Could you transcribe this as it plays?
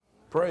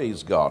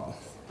Praise God.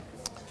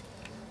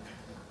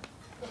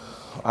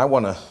 I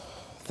want to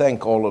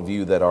thank all of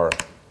you that are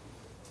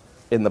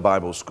in the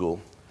Bible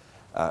school.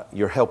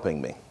 You're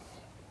helping me.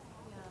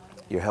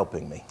 You're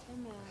helping me.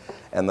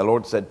 And the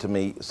Lord said to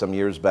me some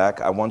years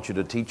back, I want you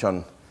to teach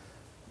on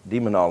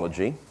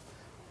demonology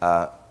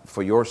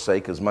for your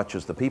sake as much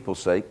as the people's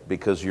sake,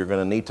 because you're going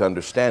to need to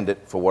understand it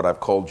for what I've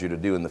called you to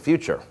do in the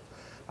future.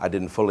 I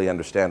didn't fully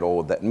understand all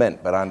what that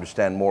meant, but I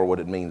understand more what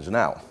it means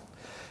now.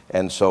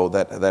 And so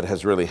that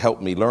has really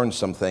helped me learn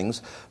some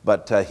things.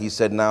 But he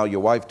said, now your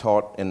wife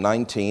taught in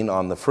 19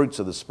 on the fruits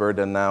of the Spirit,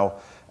 and now,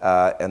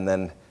 and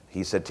then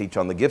he said, teach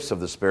on the gifts of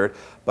the Spirit.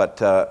 But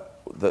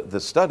the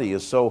study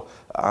is so,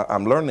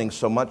 I'm learning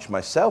so much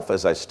myself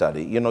as I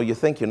study. You know, you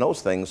think you know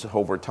things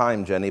over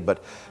time, Jenny,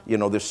 but, you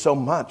know, there's so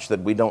much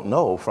that we don't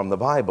know from the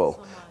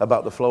Bible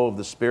about the flow of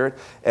the Spirit.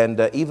 And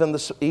even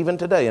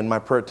today in my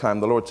prayer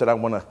time, the Lord said, I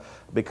want to,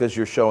 because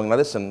you're showing, now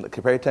listen,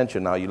 pay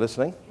attention now, are you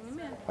listening?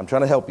 I'm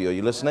trying to help you. Are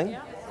you listening?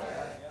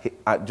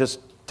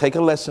 Just take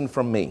a lesson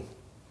from me.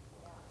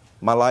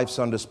 My life's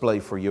on display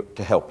for you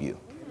to help you.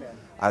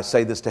 I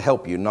say this to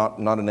help you, not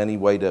in any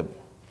way to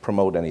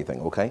promote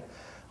anything, okay?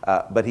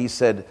 But he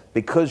said,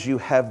 because you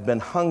have been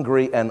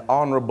hungry and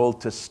honorable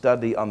to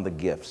study on the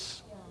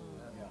gifts.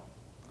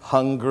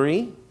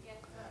 Hungry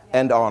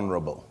and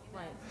honorable.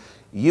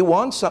 You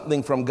want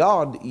something from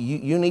God,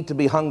 you need to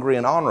be hungry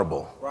and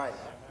honorable.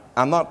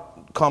 I'm not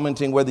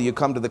commenting whether you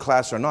come to the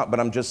class or not, but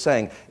I'm just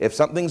saying, if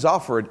something's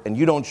offered and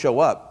you don't show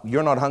up,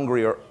 you're not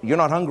hungry,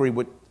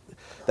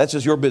 that's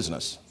just your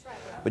business.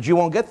 But you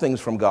won't get things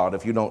from God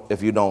if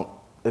you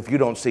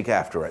don't seek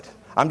after it.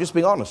 I'm just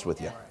being honest with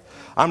you.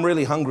 I'm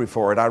really hungry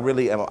for it. I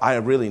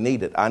really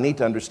need it. I need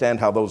to understand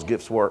how those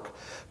gifts work,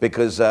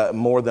 because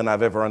more than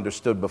I've ever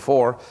understood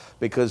before,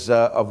 because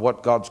of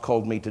what God's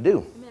called me to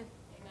do.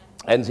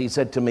 And he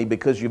said to me,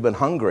 because you've been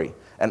hungry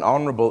and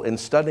honorable in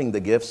studying the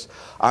gifts,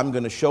 I'm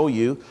going to show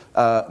you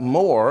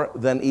more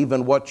than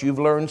even what you've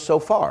learned so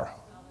far.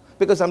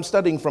 Because I'm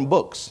studying from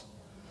books.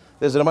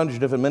 There's a bunch of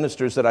different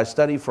ministers that I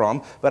study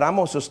from, but I'm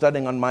also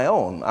studying on my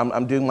own.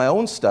 I'm doing my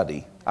own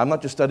study. I'm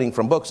not just studying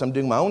from books, I'm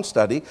doing my own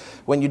study.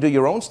 When you do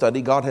your own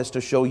study, God has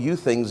to show you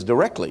things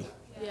directly.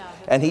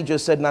 And he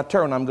just said, now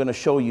turn, I'm going to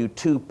show you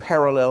two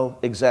parallel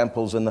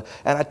examples. And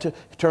I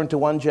turned to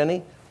one,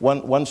 Jenny,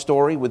 one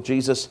story with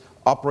Jesus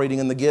operating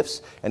in the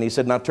gifts, and he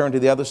said, now turn to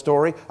the other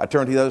story. I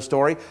turned to the other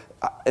story.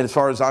 As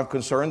far as I'm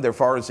concerned, they're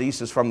far as the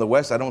east is from the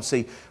west. I don't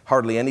see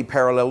hardly any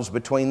parallels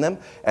between them.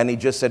 And he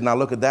just said, now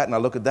look at that, and I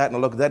look at that, and I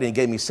look at that. And he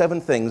gave me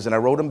 7 things, and I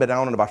wrote them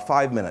down in about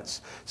 5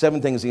 minutes.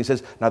 7 things, and he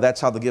says, now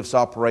that's how the gifts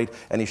operate.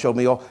 And he showed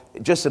me all,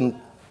 just in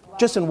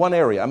one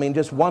area. I mean,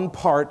 just one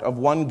part of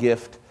one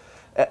gift,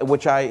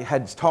 which I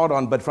had taught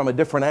on, but from a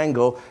different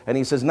angle. And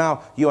he says,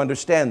 now you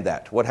understand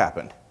that. What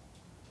happened?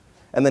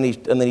 And then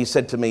he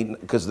said to me,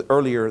 because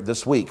earlier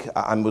this week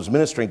I was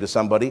ministering to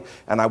somebody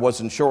and I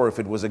wasn't sure if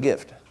it was a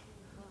gift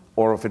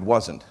or if it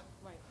wasn't.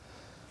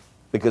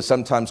 Because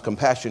sometimes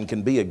compassion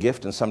can be a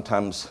gift and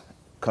sometimes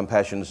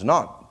compassion is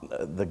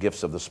not the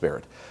gifts of the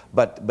Spirit.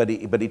 But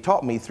he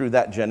taught me through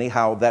that, Jenny,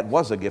 how that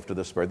was a gift of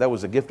the Spirit. That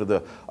was a gift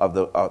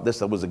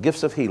that was a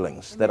gifts of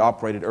healings that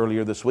operated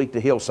earlier this week to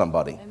heal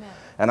somebody. Amen.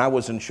 And I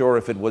wasn't sure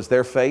if it was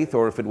their faith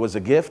or if it was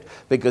a gift,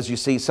 because you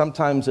see,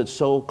 sometimes it's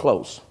so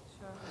close.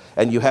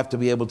 And you have to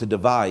be able to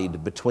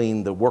divide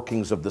between the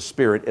workings of the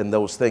Spirit and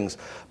those things.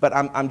 But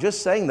I'm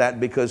just saying that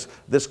because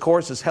this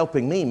course is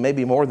helping me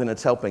maybe more than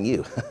it's helping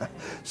you.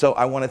 So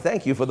I want to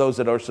thank you for those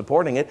that are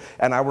supporting it.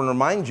 And I will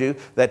remind you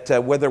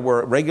that whether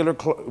we're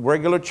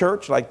regular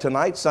church like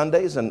tonight,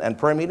 Sundays and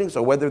prayer meetings,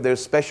 or whether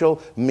there's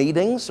special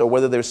meetings, or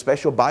whether there's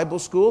special Bible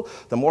school,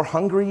 the more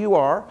hungry you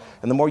are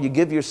and the more you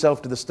give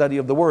yourself to the study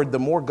of the Word, the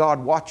more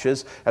God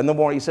watches and the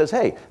more He says,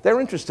 hey, they're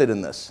interested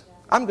in this.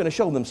 I'm going to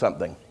show them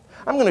something.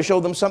 I'm going to show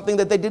them something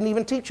that they didn't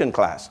even teach in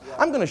class.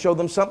 I'm going to show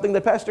them something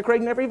that Pastor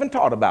Craig never even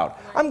taught about.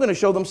 I'm going to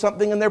show them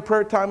something in their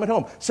prayer time at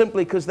home,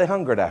 simply because they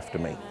hungered after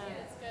me.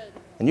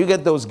 And you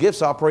get those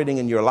gifts operating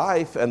in your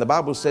life, and the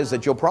Bible says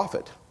that you'll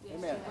profit.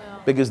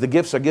 Because the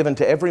gifts are given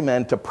to every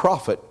man to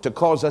profit, to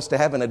cause us to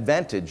have an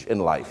advantage in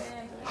life.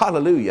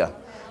 Hallelujah.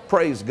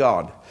 Praise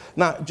God.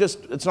 Now,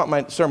 it's not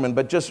my sermon,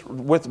 but just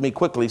with me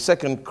quickly, 2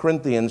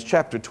 Corinthians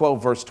chapter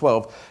 12, verse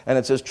 12, and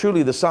it says,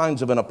 truly the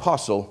signs of an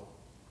apostle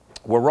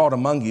were wrought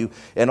among you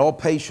in all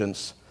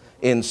patience,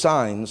 in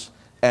signs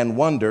and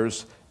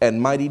wonders and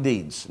mighty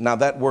deeds. Now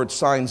that word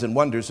signs and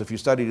wonders, if you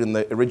studied in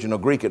the original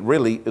Greek, it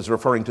really is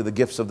referring to the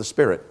gifts of the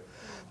Spirit.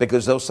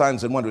 Because those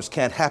signs and wonders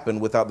can't happen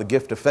without the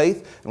gift of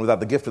faith and without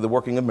the gift of the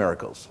working of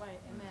miracles. Right,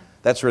 amen.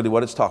 That's really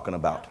what it's talking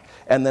about.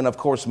 And then, of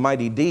course,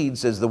 mighty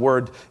deeds is the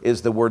word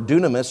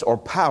dunamis, or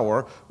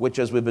power, which,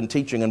 as we've been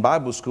teaching in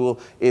Bible school,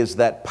 is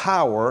that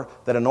power,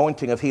 that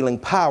anointing of healing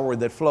power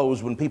that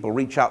flows when people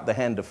reach out the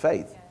hand of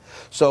faith.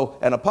 So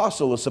an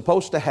apostle is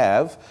supposed to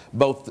have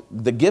both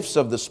the gifts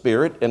of the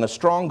Spirit in a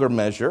stronger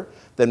measure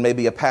than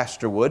maybe a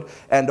pastor would,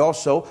 and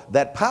also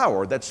that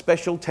power, that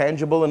special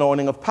tangible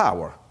anointing of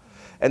power.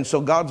 And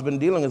so God's been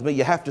dealing with me.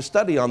 You have to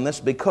study on this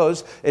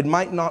because it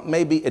might not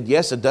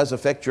yes, it does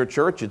affect your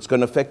church. It's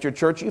going to affect your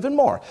church even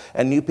more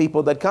and new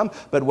people that come.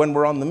 But when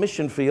we're on the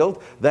mission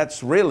field,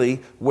 that's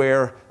really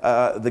where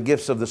the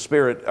gifts of the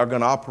Spirit are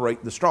going to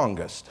operate the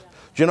strongest.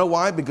 Do you know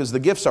why? Because the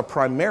gifts are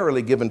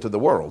primarily given to the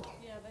world.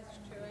 Yeah, that's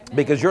true.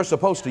 Because you're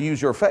supposed to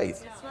use your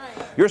faith. That's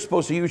right. You're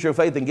supposed to use your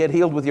faith and get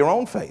healed with your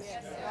own faith.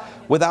 Yes.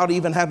 Without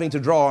even having to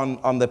draw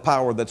on the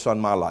power that's on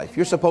my life.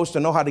 You're supposed to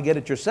know how to get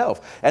it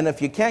yourself. And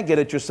if you can't get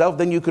it yourself,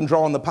 then you can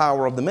draw on the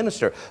power of the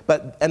minister.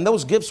 And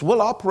those gifts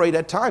will operate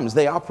at times.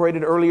 They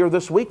operated earlier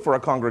this week for a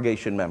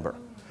congregation member.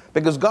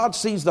 Because God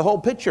sees the whole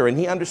picture and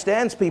He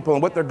understands people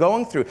and what they're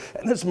going through.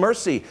 And His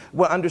mercy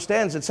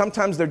understands that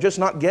sometimes they're just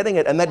not getting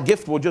it, and that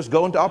gift will just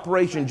go into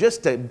operation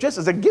just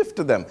as a gift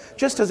to them,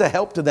 just as a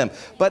help to them.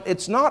 But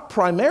it's not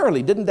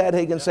primarily, didn't Dad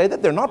Hagin say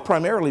that? They're not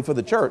primarily for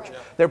the church.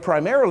 They're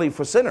primarily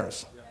for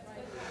sinners.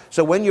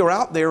 So when you're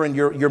out there and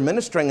you're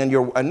ministering and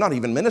you're not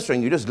even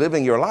ministering, you're just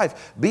living your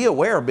life, be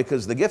aware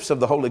because the gifts of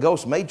the Holy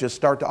Ghost may just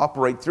start to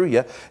operate through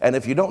you. And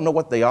if you don't know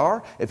what they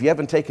are, if you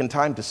haven't taken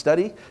time to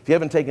study, if you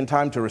haven't taken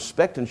time to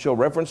respect and show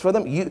reverence for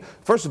them,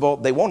 first of all,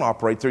 they won't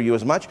operate through you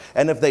as much.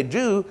 And if they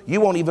do,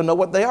 you won't even know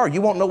what they are.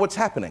 You won't know what's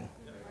happening.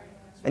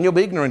 And you'll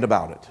be ignorant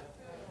about it.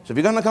 So if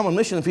you're going to come on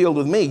mission field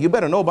with me, you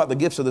better know about the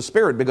gifts of the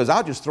Spirit because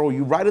I'll just throw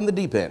you right in the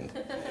deep end.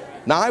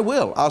 Now I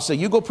will. I'll say,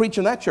 you go preach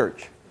in that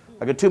church.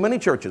 I got too many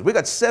churches. We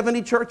got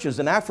 70 churches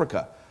in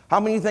Africa. How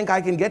many do you think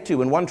I can get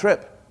to in one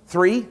trip?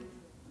 3?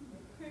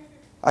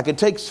 I could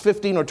take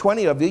 15 or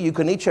 20 of you. You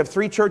can each have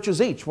 3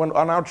 churches each on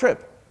our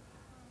trip.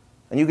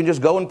 And you can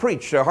just go and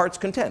preach to your heart's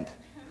content.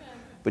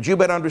 But you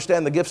better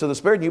understand the gifts of the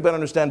Spirit and you better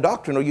understand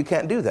doctrine or you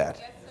can't do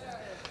that.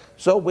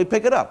 So we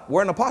pick it up.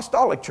 We're an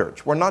apostolic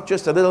church. We're not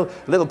just a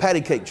little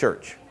patty cake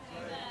church.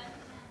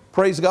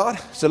 Praise God.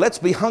 So let's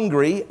be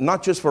hungry,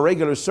 not just for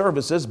regular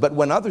services, but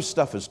when other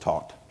stuff is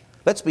taught.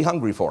 Let's be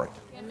hungry for it.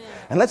 Amen.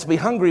 And let's be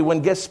hungry when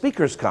guest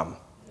speakers come.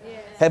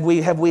 Yes.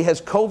 Has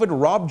COVID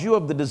robbed you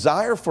of the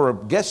desire for a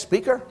guest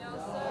speaker? No,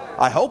 sir.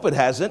 I hope it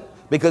hasn't,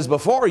 because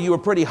before you were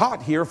pretty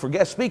hot here for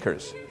guest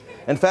speakers.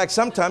 In fact,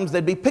 sometimes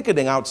they'd be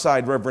picketing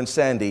outside Reverend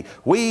Sandy.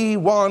 We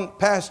want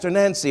Pastor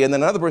Nancy. And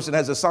then another person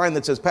has a sign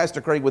that says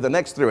Pastor Craig with an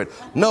X through it.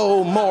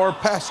 No more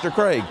Pastor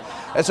Craig.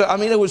 And so,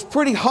 it was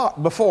pretty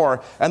hot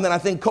before. And then I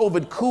think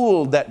COVID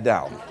cooled that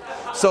down.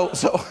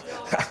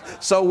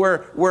 So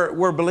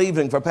we're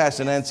believing for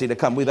Pastor Nancy to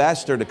come. We've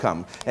asked her to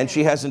come, and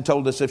she hasn't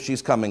told us if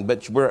she's coming,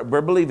 but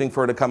we're believing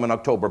for her to come in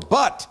October.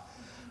 But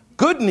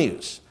good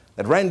news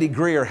that Randy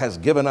Greer has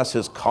given us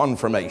his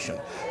confirmation.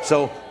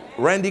 So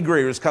Randy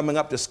Greer is coming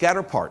up to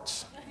Scatter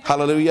Parts.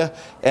 Hallelujah.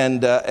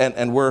 And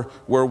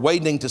we're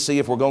waiting to see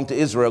if we're going to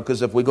Israel,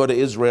 because if we go to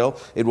Israel,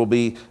 it will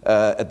be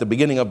at the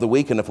beginning of the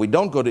week. And if we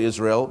don't go to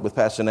Israel with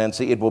Pastor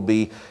Nancy, it will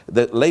be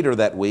later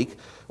that week.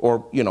 Or,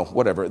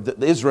 whatever.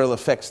 Israel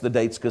affects the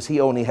dates because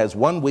he only has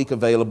 1 week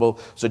available.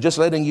 So just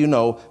letting you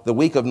know, the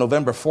week of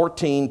November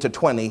 14 to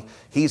 20,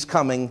 he's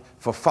coming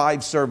for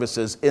 5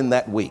 services in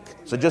that week.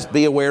 So just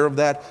be aware of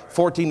that,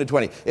 14 to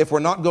 20. If we're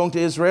not going to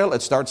Israel,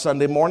 it starts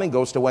Sunday morning,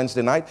 goes to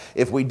Wednesday night.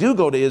 If we do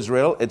go to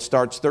Israel, it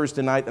starts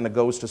Thursday night and it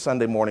goes to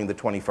Sunday morning, the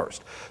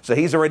 21st. So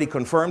he's already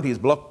confirmed. He's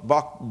blocked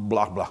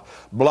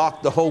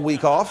the whole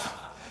week off.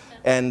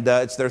 And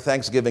it's their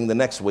Thanksgiving the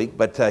next week,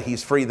 but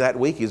he's free that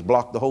week. He's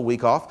blocked the whole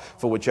week off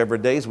for whichever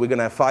days. We're going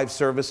to have 5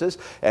 services,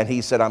 and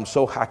he said,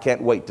 I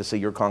can't wait to see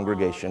your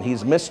congregation.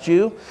 He's missed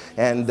you,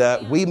 and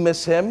we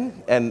miss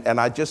him, and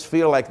I just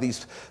feel like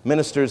these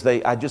ministers,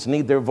 I just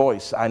need their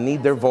voice. I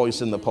need their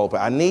voice in the pulpit.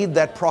 I need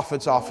that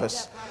prophet's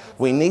office.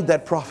 We need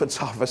that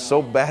prophet's office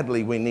so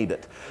badly. We need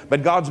it.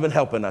 But God's been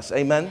helping us.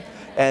 Amen.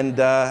 And,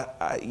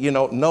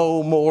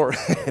 no more.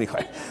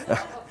 Anyway.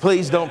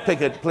 Please don't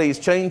pick it. Please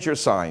change your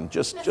sign.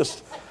 Just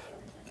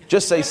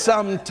say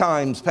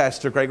sometimes,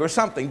 Pastor Craig, or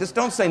something. Just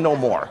don't say no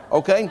more,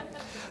 okay?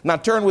 Now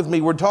turn with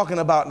me. We're going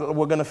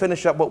to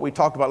finish up what we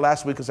talked about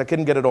last week because I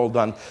couldn't get it all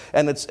done.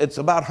 And it's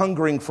about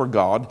hungering for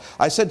God.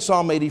 I said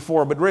Psalm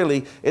 84, but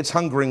really it's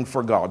hungering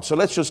for God. So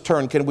let's just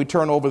turn. Can we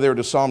turn over there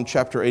to Psalm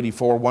chapter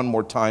 84 one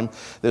more time?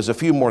 There's a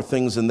few more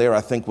things in there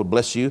I think would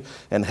bless you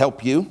and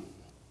help you.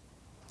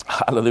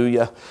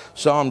 Hallelujah.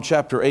 Psalm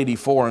chapter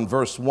 84 and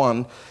verse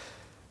 1.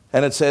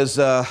 And it says,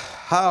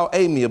 how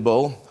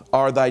amiable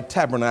are thy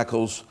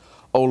tabernacles,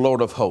 O Lord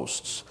of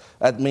hosts.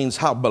 That means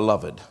how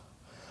beloved.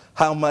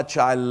 How much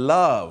I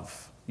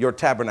love your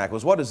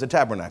tabernacles. What is the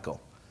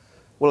tabernacle?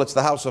 Well, it's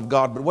the house of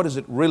God, but what is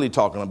it really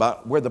talking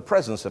about? Where the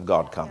presence of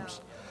God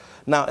comes.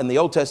 Now, in the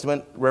Old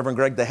Testament, Reverend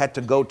Greg, they had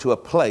to go to a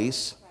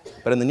place,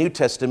 but in the New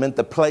Testament,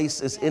 the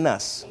place is in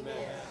us.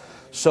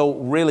 So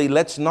really,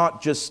 let's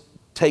not just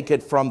take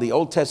it from the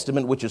Old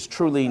Testament, which is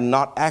truly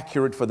not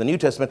accurate for the New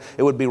Testament.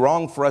 It would be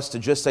wrong for us to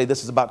just say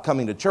this is about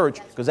coming to church,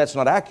 because that's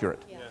not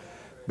accurate.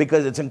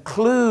 Because it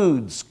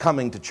includes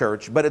coming to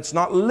church, but it's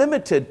not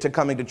limited to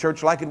coming to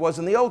church like it was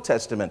in the Old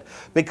Testament,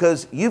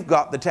 because you've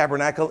got the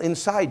tabernacle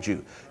inside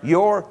you.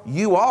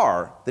 You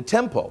are the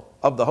temple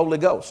of the Holy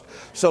Ghost.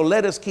 So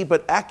let us keep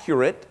it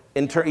accurate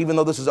Even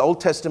though this is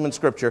Old Testament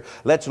scripture,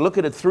 let's look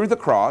at it through the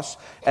cross.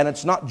 And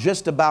it's not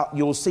just about,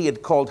 you'll see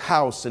it called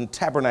house and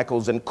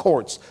tabernacles and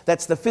courts.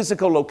 That's the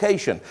physical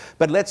location.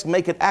 But let's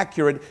make it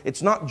accurate.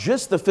 It's not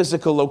just the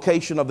physical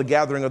location of the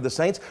gathering of the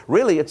saints.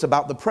 Really, it's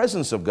about the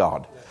presence of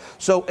God.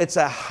 So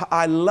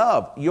I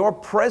love, your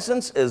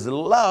presence is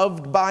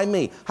loved by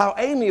me. How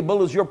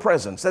amiable is your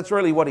presence? That's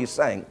really what he's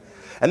saying.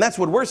 And that's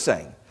what we're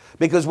saying.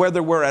 Because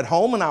whether we're at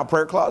home in our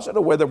prayer closet,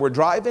 or whether we're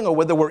driving, or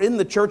whether we're in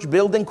the church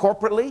building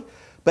corporately,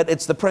 but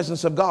it's the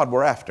presence of God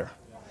we're after,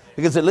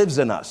 because it lives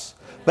in us.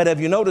 But have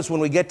you noticed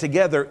when we get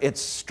together, it's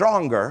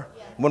stronger.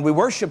 When we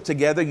worship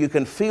together, you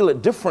can feel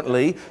it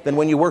differently than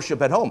when you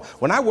worship at home.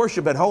 When I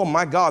worship at home,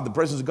 my God, the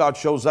presence of God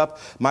shows up.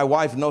 My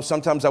wife knows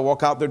sometimes I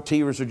walk out there,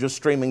 tears are just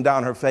streaming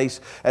down her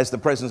face as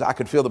I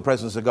could feel the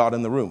presence of God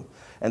in the room.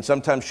 And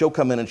sometimes she'll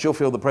come in and she'll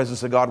feel the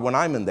presence of God when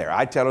I'm in there.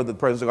 I tell her the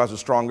presence of God is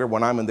stronger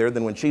when I'm in there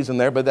than when she's in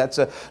there, but that's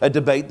a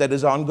debate that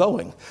is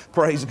ongoing.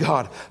 Praise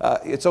God.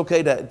 It's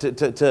okay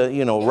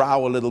to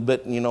row a little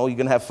bit, and you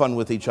can have fun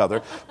with each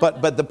other.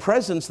 But the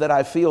presence that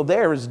I feel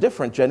there is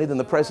different, Jenny, than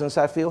the presence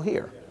I feel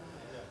here.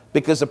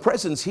 Because the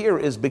presence here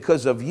is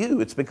because of you.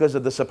 It's because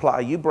of the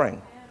supply you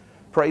bring.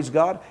 Praise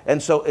God.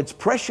 And so it's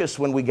precious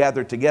when we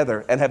gather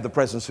together and have the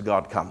presence of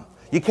God come.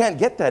 You can't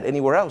get that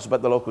anywhere else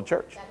but the local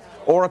church.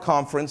 Or a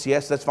conference,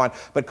 yes, that's fine.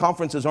 But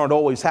conferences aren't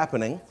always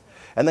happening.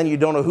 And then you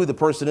don't know who the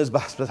person is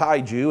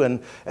beside you.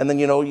 And then,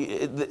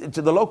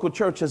 to the local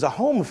church is a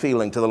home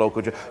feeling to the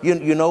local church.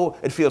 You know,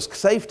 it feels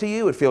safe to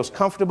you. It feels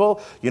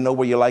comfortable. You know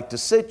where you like to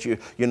sit. You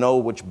know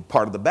which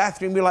part of the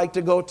bathroom you like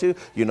to go to.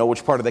 You know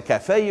which part of the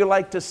cafe you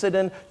like to sit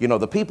in. You know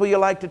the people you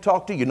like to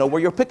talk to. You know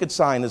where your picket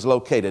sign is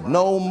located.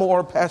 No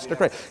more Pastor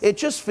Craig. It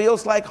just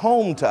feels like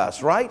home to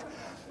us, right?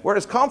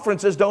 Whereas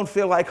conferences don't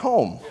feel like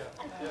home.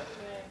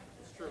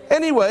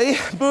 Anyway,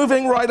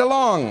 moving right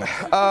along.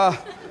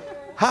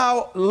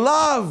 How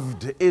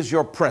loved is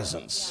your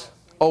presence,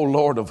 O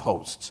Lord of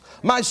hosts.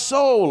 My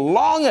soul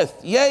longeth,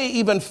 yea,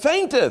 even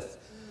fainteth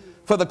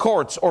for the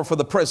courts or for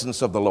the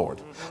presence of the Lord.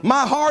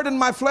 My heart and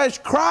my flesh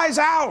cries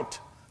out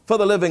for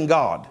the living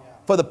God,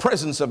 for the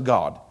presence of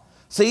God.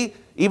 See,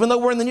 even though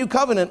we're in the new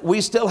covenant, we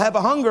still have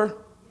a hunger.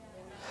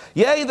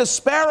 Yea, the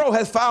sparrow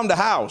hath found a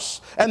house,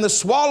 and the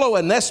swallow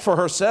a nest for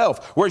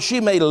herself, where she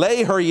may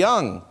lay her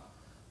young.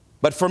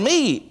 But for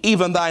me,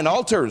 even thine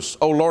altars,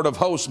 O Lord of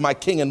hosts, my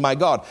King and my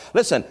God.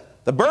 Listen,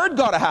 the bird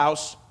got a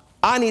house.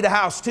 I need a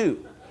house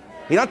too.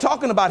 He's not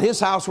talking about his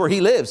house where he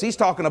lives. He's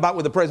talking about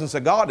where the presence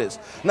of God is.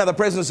 Now, the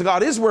presence of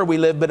God is where we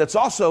live, but it's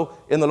also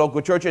in the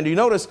local church. And do you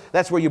notice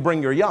that's where you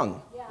bring your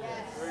young? Yes.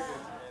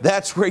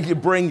 That's where you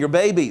bring your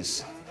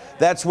babies.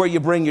 That's where you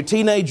bring your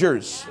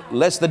teenagers,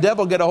 lest the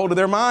devil get a hold of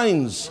their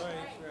minds.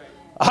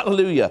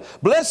 Hallelujah.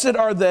 Blessed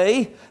are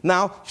they.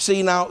 Now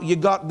you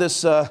got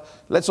this.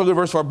 Let's look at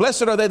verse 4.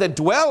 Blessed are they that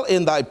dwell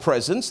in thy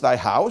presence, thy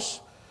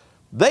house.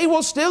 They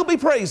will still be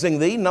praising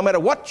thee. No matter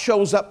what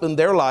shows up in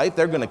their life,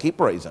 they're going to keep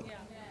praising.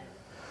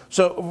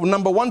 So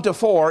number 1 to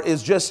 4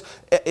 is just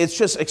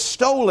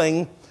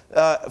extolling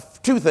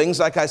two things,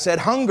 like I said,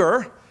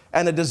 hunger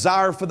and a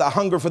desire for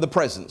the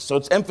presence. So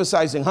it's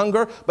emphasizing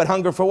hunger, but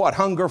hunger for what?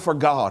 Hunger for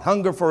God,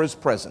 hunger for his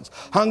presence,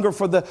 hunger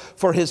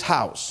for his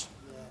house.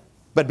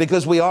 But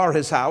because we are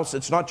his house,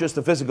 it's not just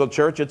the physical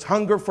church, it's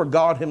hunger for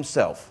God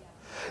himself.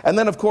 And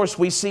then, of course,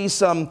 we see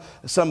some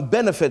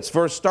benefits,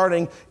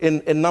 starting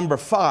in number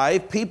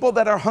 5. People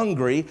that are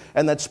hungry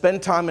and that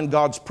spend time in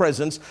God's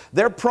presence,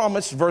 they're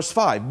promised, verse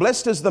 5,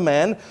 blessed is the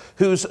man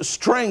whose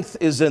strength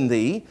is in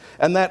thee.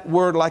 And that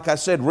word, like I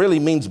said, really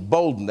means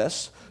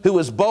boldness. Who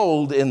is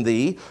bold in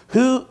thee,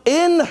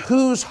 in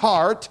whose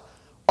heart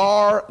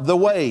are the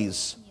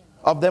ways.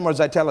 Of them is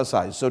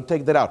italicized, so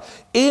take that out.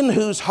 In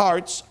whose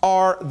hearts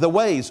are the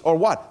ways, or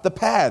what? The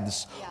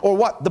paths, or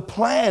what? The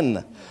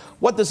plan.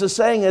 What this is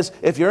saying is,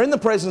 if you're in the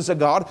presence of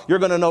God, you're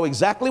going to know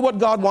exactly what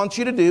God wants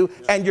you to do,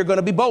 and you're going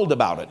to be bold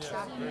about it.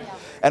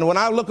 And when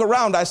I look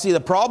around, I see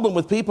the problem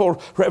with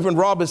people, Reverend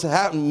Rob, is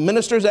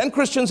ministers and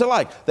Christians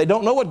alike. They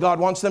don't know what God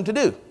wants them to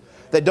do.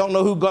 They don't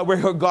know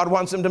where God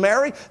wants them to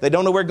marry. They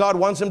don't know where God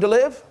wants them to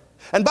live.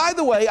 And by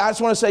the way, I just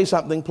want to say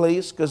something,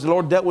 please, because the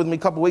Lord dealt with me a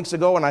couple weeks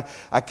ago, and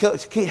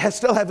I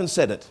still haven't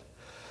said it,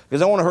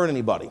 because I don't want to hurt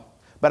anybody.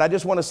 But I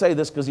just want to say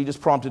this because he just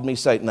prompted me to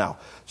say it now.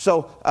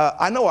 So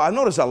I've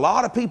noticed a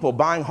lot of people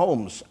buying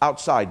homes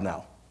outside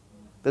now.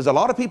 There's a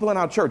lot of people in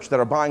our church that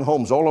are buying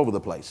homes all over the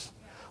place.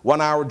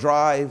 1 hour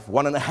drive,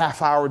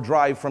 1.5 hour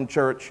drive from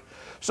church.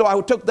 So I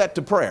took that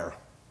to prayer.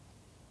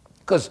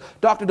 Because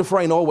Dr.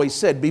 Dufresne always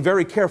said, be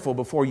very careful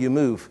before you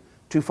move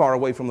too far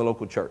away from the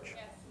local church.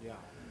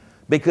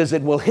 Because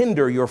it will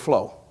hinder your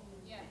flow.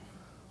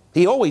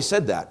 He always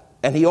said that,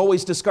 and he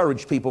always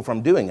discouraged people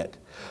from doing it.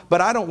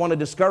 But I don't want to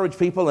discourage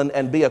people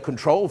and be a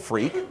control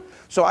freak.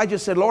 So I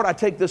just said, Lord, I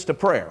take this to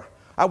prayer.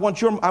 I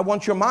want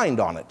your mind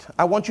on it.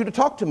 I want you to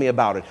talk to me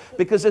about it.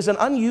 Because there's an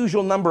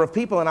unusual number of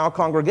people in our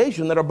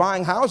congregation that are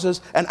buying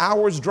houses an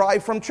hour's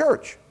drive from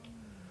church.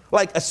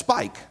 Like a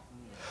spike.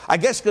 I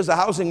guess because the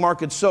housing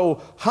market's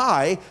so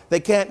high, they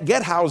can't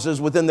get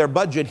houses within their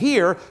budget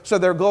here, so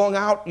they're going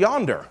out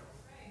yonder.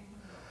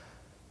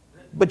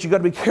 but you got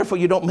to be careful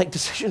you don't make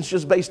decisions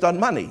just based on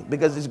money,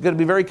 because it's going to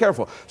be very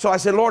careful. So I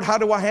said, Lord, how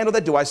do I handle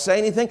that? Do I say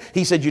anything?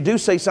 He said, you do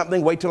say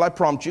something. Wait till I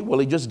prompt you. Well,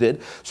 he just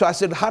did. So I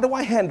said, how do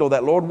I handle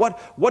that, Lord?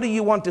 What do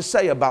you want to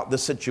say about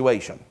this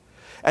situation?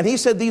 And he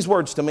said these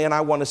words to me, and I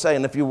want to say,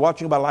 and if you're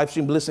watching by live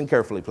stream, listen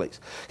carefully, please.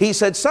 He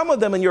said, some of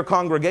them in your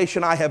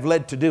congregation I have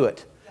led to do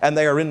it, and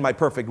they are in my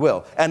perfect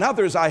will. And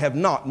others I have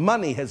not.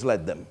 Money has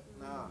led them.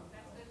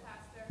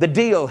 The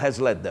deal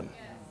has led them.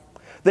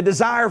 The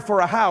desire for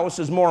a house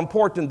is more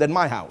important than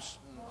my house.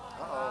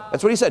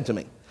 That's what he said to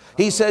me.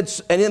 He said,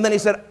 and then he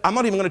said, I'm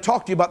not even going to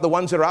talk to you about the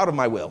ones that are out of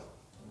my will.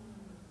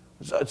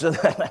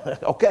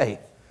 Okay.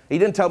 He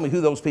didn't tell me who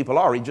those people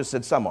are. He just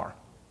said some are.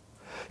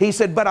 He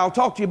said, but I'll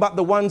talk to you about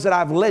the ones that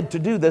I've led to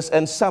do this,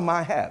 and some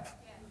I have.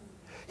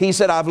 He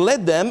said, I've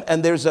led them,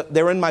 and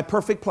they're in my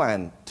perfect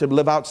plan to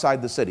live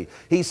outside the city.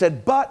 He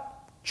said, but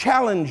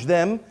challenge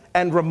them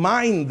and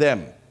remind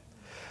them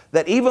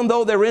that even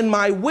though they're in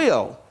my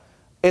will,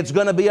 it's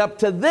going to be up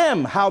to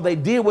them how they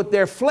deal with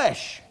their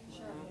flesh.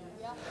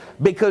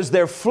 Because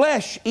their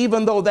flesh,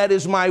 even though that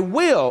is my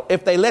will,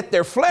 if they let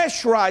their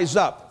flesh rise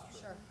up,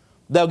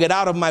 they'll get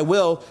out of my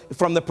will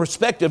from the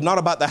perspective, not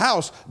about the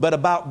house, but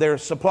about their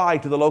supply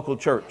to the local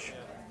church.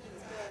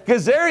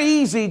 Because they're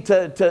easy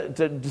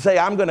to say,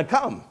 I'm going to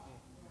come.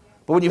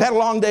 But when you've had a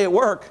long day at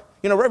work,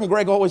 Reverend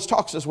Greg always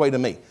talks this way to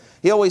me.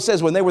 He always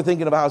says, when they were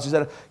thinking of a house, he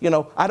said,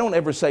 I don't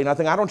ever say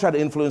nothing. I don't try to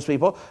influence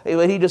people.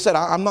 He just said,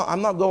 I'm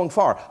not going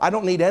far. I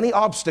don't need any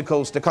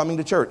obstacles to coming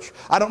to church.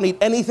 I don't need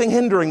anything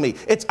hindering me.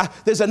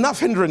 There's enough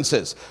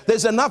hindrances.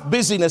 There's enough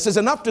busyness. There's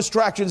enough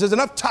distractions. There's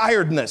enough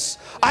tiredness.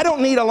 I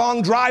don't need a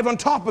long drive on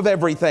top of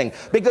everything.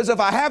 Because if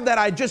I have that,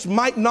 I just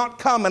might not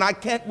come, and I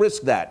can't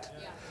risk that.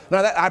 Now,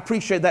 I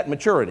appreciate that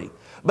maturity.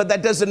 But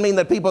that doesn't mean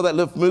that people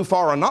that move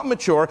far are not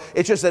mature.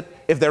 It's just that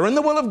if they're in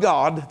the will of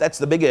God, that's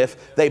the big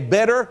if, they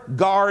better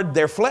guard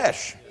their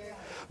flesh.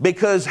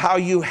 Because how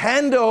you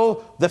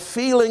handle the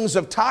feelings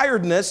of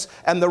tiredness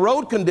and the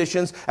road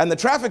conditions and the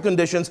traffic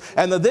conditions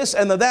and the this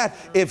and the that,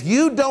 if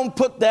you don't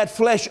put that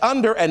flesh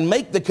under and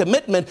make the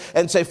commitment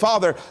and say,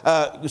 Father,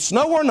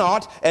 snow or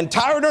not, and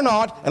tired or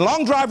not, and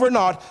long drive or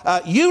not,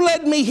 you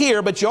led me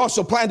here, but you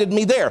also planted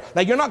me there.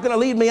 Now, you're not going to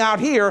leave me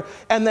out here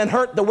and then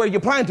hurt where you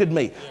planted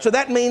me. So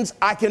that means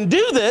I can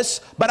do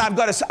this, but I've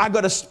got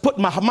to put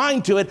my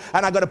mind to it,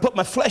 and I've got to put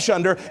my flesh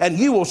under, and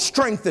you will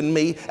strengthen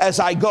me as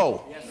I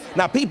go.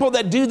 Now, people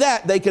that do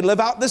that, they can live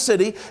out the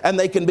city, and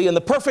they can be in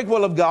the perfect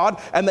will of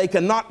God, and they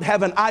cannot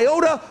have an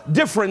iota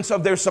difference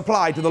of their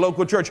supply to the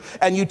local church,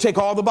 and you tick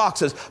all the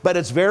boxes. But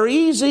it's very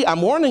easy,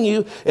 I'm warning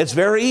you, it's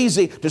very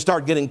easy to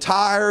start getting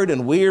tired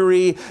and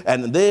weary,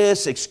 and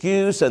this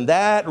excuse and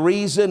that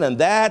reason and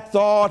that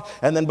thought,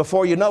 and then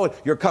before you know it,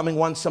 you're coming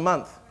once a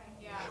month,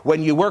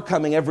 when you were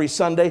coming every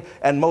Sunday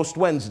and most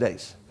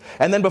Wednesdays.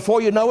 And then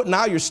before you know it,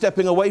 now you're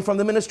stepping away from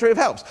the ministry of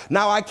helps.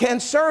 Now I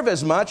can't serve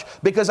as much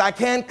because I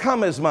can't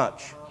come as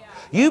much.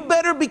 You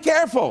better be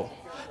careful,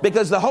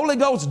 because the Holy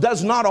Ghost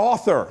does not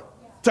author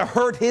to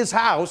hurt his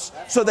house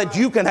so that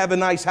you can have a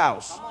nice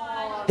house.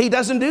 He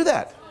doesn't do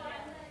that.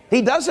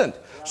 He doesn't.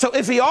 So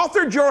if he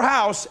authored your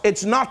house,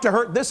 it's not to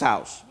hurt this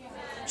house.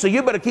 So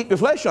you better keep your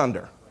flesh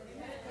under.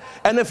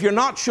 And if you're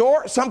not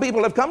sure, some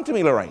people have come to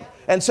me, Lorraine,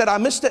 and said, I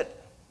missed it.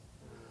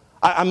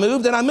 I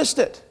moved and I missed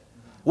it.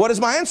 What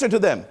is my answer to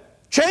them?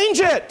 Change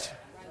it.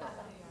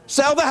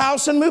 Sell the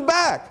house and move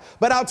back.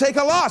 But I'll take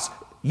a loss.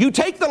 You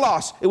take the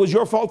loss. It was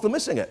your fault for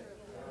missing it.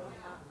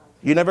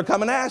 You never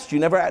come and asked. You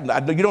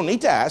don't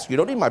need to ask. You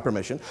don't need my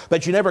permission.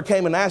 But you never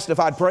came and asked if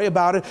I'd pray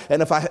about it,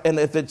 and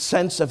if it's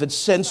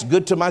sense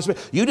good to my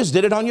spirit. You just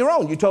did it on your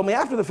own. You told me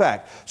after the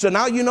fact. So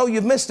now you know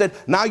you've missed it.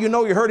 Now you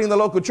know you're hurting the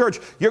local church.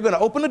 You're going to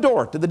open the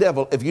door to the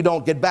devil if you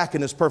don't get back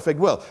in his perfect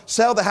will.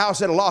 Sell the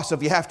house at a loss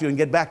if you have to, and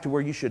get back to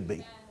where you should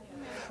be.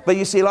 But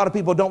you see, a lot of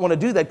people don't want to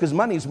do that because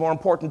money is more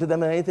important to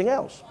them than anything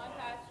else.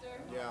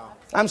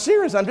 I'm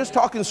serious. I'm just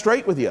talking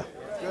straight with you.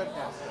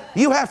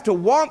 You have to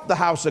want the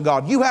house of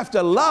God. You have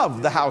to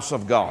love the house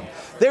of God.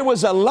 There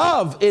was a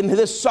love in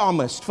this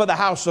psalmist for the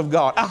house of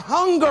God, a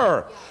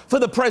hunger for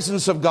the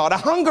presence of God, a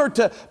hunger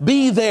to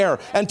be there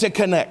and to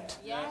connect.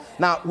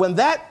 Now, when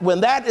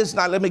that is,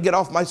 now let me get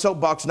off my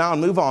soapbox now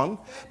and move on.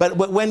 But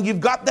when you've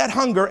got that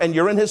hunger and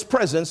you're in his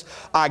presence,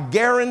 I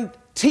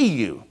guarantee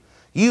you,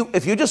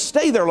 if you just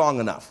stay there long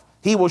enough,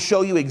 he will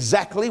show you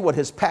exactly what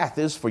his path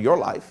is for your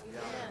life,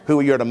 who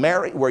you're to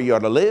marry, where you're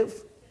to live,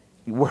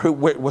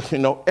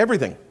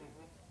 everything.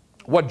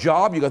 What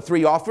job? You got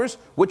 3 offers.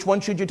 Which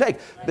one should you take?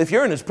 If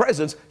you're in his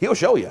presence, he'll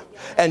show you.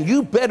 And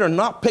you better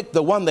not pick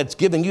the one that's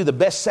giving you the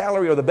best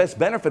salary or the best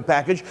benefit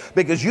package,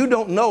 because you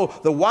don't know,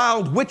 the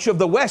wild witch of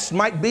the West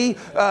might be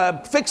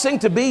fixing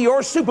to be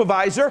your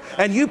supervisor,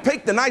 and you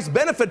pick the nice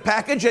benefit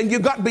package and you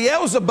got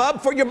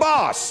Beelzebub for your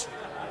boss.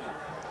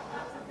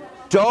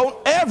 Don't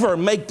ever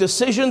make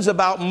decisions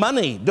about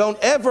money. Don't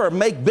ever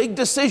make big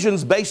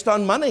decisions based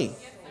on money.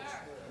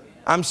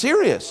 I'm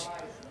serious.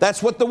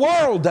 That's what the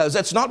world does.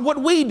 That's not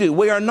what we do.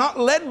 We are not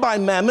led by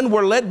mammon.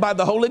 We're led by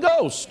the Holy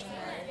Ghost.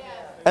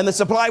 And the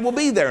supply will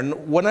be there.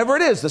 Whenever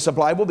it is, the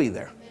supply will be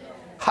there.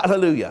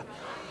 Hallelujah.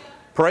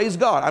 Praise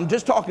God. I'm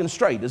just talking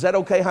straight. Is that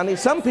okay, honey?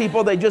 Some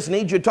people, they just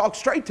need you to talk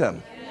straight to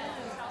them.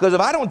 Because if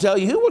I don't tell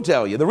you, who will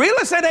tell you? The real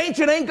estate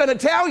agent ain't going to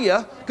tell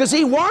you because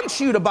he wants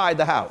you to buy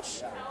the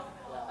house.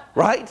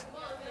 Right?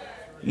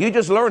 You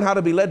just learn how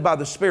to be led by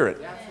the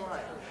Spirit.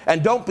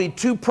 And don't be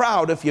too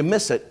proud if you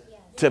miss it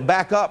to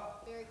back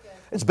up.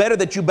 It's better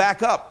that you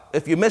back up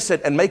if you miss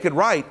it and make it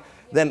right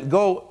than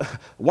go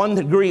 1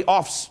 degree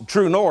off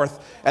true north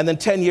and then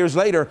 10 years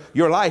later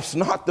your life's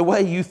not the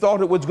way you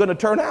thought it was going to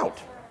turn out.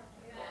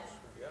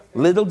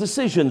 Little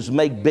decisions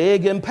make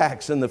big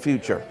impacts in the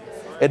future.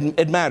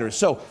 It matters.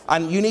 So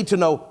you need to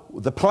know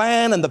the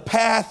plan and the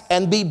path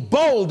and be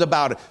bold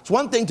about it. It's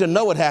one thing to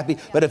know it, Happy,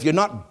 but if you're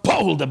not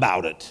bold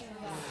about it.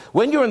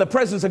 When you're in the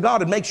presence of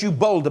God, it makes you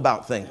bold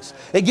about things.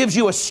 It gives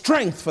you a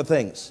strength for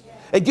things.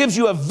 It gives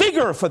you a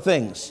vigor for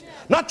things.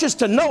 Not just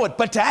to know it,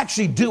 but to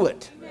actually do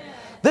it.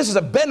 This is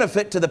a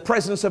benefit to the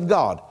presence of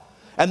God.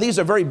 And these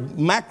are very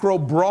macro,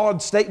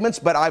 broad statements,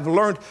 but I've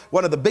learned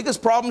one of the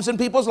biggest problems in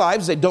people's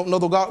lives, they don't know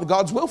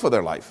God's will for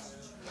their life.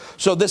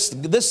 So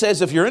this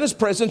says if you're in His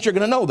presence, you're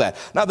going to know that.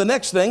 Now the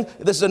next thing,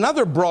 this is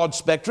another broad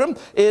spectrum,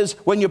 is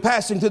when you're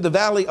passing through the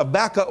valley of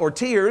Baca or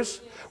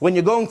tears, when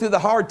you're going through the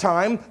hard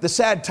time, the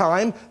sad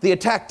time, the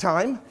attack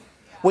time,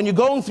 when you're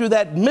going through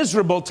that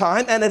miserable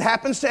time, and it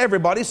happens to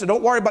everybody, so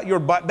don't worry about your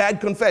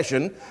bad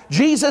confession.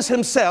 Jesus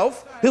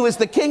Himself, who is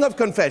the King of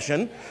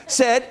confession,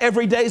 said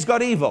every day's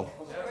got evil.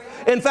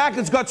 In fact,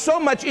 it's got so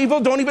much evil,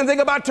 don't even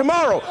think about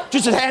tomorrow.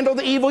 Just handle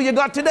the evil you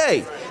got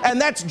today. And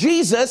that's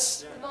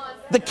Jesus,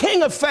 the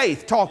King of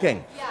faith,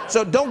 talking.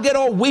 So don't get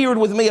all weird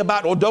with me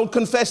about, oh, don't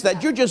confess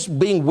that. You're just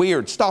being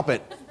weird. Stop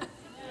it.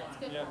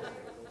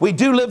 We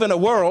do live in a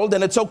world,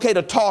 and it's okay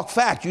to talk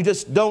fact. You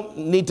just don't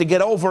need to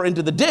get over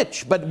into the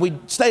ditch. But we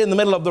stay in the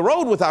middle of the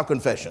road with our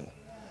confession.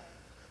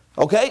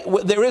 Okay?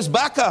 There is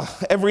Baca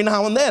every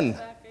now and then.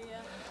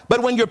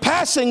 But when you're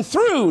passing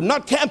through,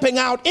 not camping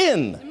out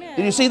in.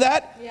 Did you see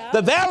that? Yeah.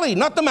 The valley,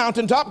 not the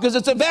mountaintop, because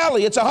it's a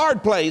valley. It's a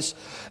hard place.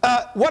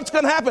 What's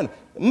going to happen?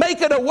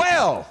 Make it a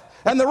well.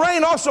 And the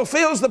rain also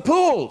fills the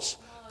pools.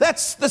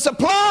 That's the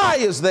supply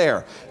is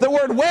there. The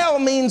word well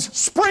means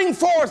spring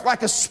forth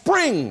like a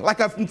spring, like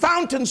a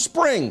fountain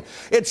spring.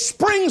 It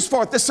springs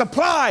forth. The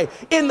supply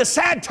in the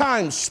sad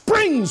times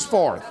springs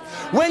forth.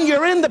 When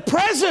you're in the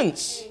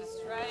presence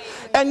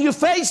and you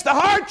face the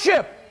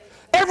hardship,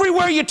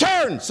 everywhere you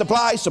turn,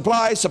 supply,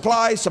 supply,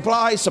 supply,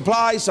 supply,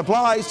 supply,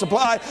 supply,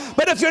 supply.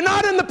 But if you're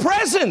not in the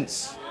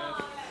presence,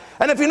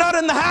 and if you're not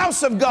in the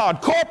house of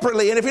God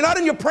corporately, and if you're not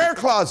in your prayer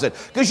closet,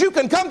 because you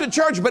can come to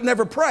church but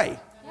never pray.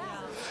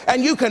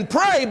 And you can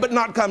pray but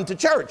not come to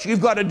church.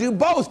 You've got to do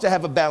both to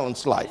have a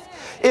balanced life.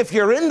 If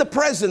you're in the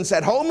presence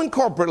at home and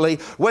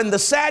corporately, when the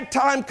sad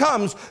time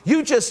comes,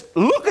 you just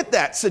look at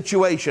that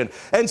situation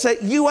and say,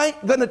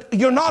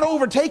 you're not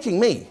overtaking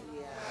me.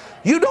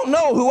 You don't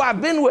know who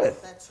I've been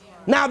with.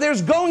 Now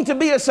there's going to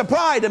be a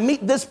supply to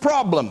meet this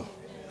problem.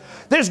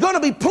 There's going to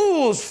be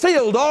pools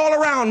filled all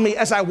around me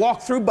as I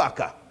walk through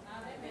Baca.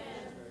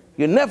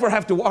 You never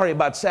have to worry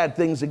about sad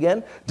things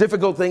again,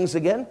 difficult things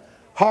again,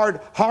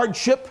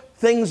 hardship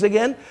things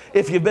again,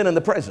 if you've been in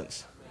the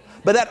presence.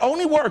 But that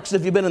only works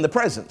if you've been in the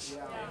presence.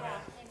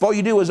 If all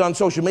you do is on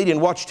social media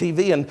and watch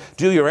TV and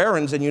do your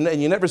errands and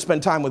you never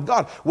spend time with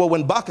God, well,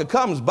 when Baca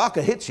comes,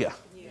 Baca hits you.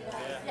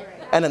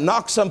 And it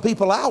knocks some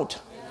people out.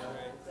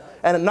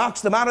 And it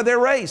knocks them out of their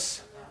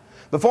race.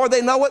 Before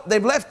they know it,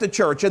 they've left the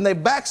church and they're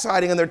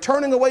backsliding and they're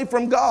turning away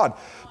from God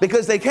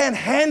because they can't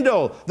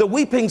handle the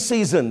weeping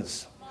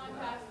seasons.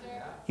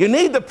 You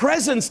need the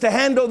presence to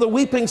handle the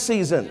weeping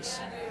seasons.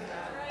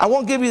 I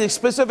won't give you the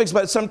specifics,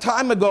 but some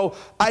time ago,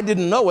 I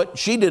didn't know it,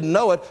 she didn't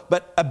know it,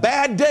 but a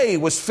bad day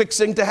was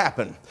fixing to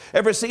happen.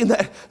 Ever seen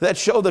that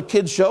show, the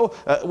kids show?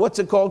 What's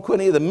it called,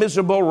 Quinny? The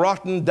Miserable,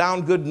 Rotten,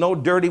 Down Good, No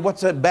Dirty.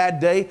 What's a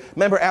bad day?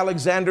 Remember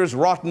Alexander's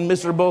Rotten,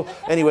 Miserable?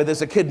 Anyway,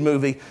 there's a kid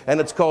movie,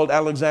 and it's called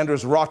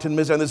Alexander's Rotten,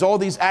 Miserable. And there's all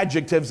these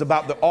adjectives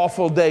about the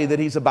awful day that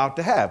he's about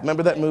to have.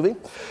 Remember that movie?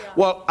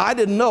 Well, I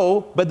didn't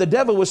know, but the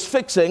devil was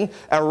fixing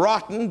a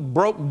rotten,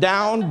 broke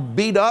down,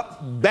 beat up,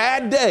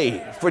 bad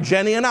day for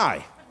Jenny and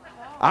I.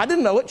 I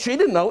didn't know it. She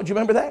didn't know it. Do you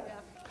remember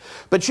that?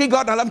 But she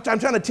got, I'm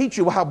trying to teach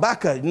you how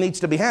Baca needs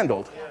to be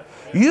handled.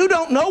 You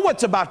don't know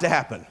what's about to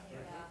happen.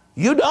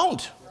 You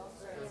don't.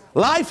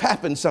 Life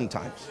happens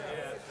sometimes.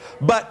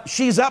 But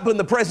she's up in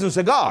the presence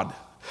of God.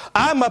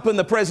 I'm up in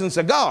the presence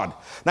of God.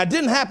 Now, it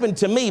didn't happen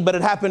to me, but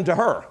it happened to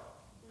her.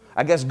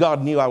 I guess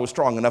God knew I was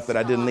strong enough that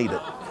I didn't need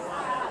it.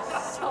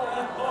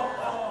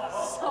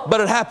 But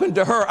it happened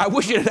to her. I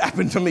wish it had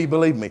happened to me,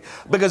 believe me.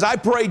 Because I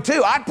prayed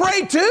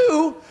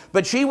too.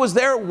 But she was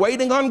there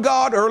waiting on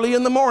God early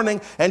in the morning.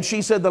 And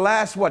she said the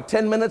last,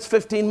 10 minutes,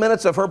 15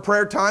 minutes of her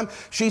prayer time,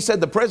 she said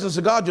the presence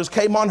of God just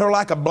came on her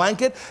like a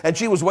blanket. And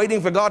she was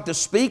waiting for God to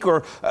speak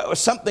or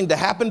something to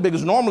happen.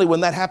 Because normally when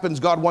that happens,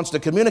 God wants to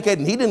communicate.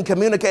 And He didn't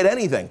communicate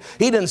anything.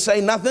 He didn't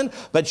say nothing.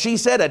 But she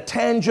said a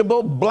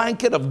tangible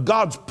blanket of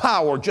God's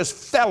power just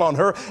fell on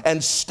her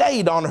and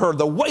stayed on her.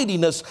 The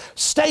weightiness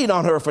stayed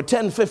on her for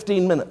 10,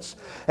 15 minutes.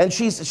 And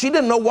she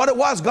didn't know what it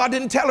was. God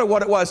didn't tell her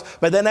what it was.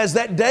 But then as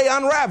that day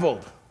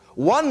unraveled,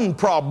 One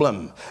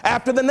problem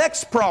after the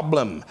next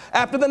problem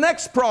after the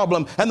next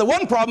problem. And the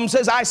one problem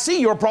says, I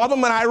see your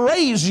problem and I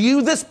raise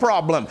you this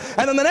problem.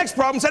 And then the next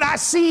problem said, I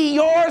see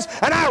yours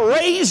and I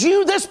raise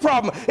you this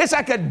problem. It's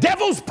like a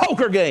devil's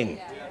poker game.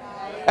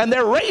 And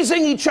they're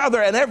raising each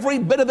other, and every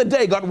bit of the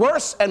day got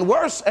worse and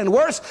worse and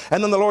worse.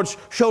 And then the Lord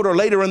showed her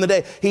later in the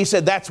day. He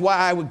said, that's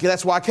why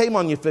I came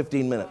on you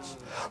 15 minutes.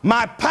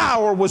 My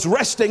power was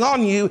resting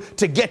on you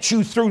to get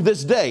you through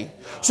this day,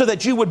 so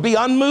that you would be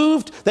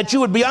unmoved, that you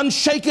would be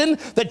unshaken,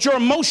 that your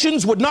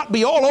emotions would not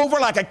be all over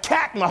like a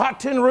cat in a hot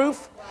tin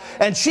roof.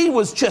 And she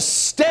was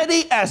just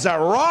steady as a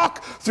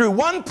rock through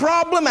one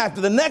problem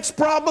after the next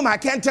problem. I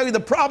can't tell you the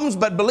problems,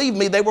 but believe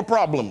me, they were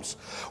problems.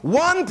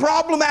 One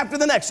problem after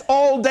the next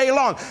all day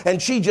long.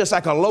 And she just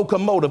like a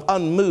locomotive,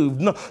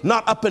 unmoved,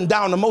 not up and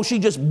down emotion. She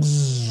just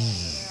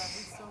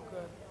bzzz.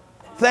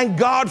 Thank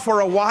God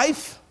for a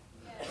wife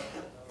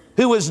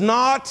who is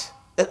not,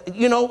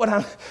 you know what,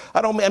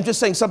 I'm just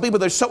saying, some people,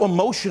 they're so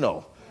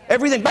emotional.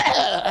 Everything,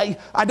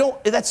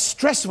 that's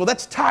stressful,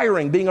 that's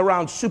tiring, being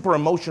around super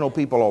emotional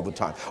people all the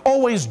time.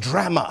 Always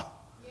drama.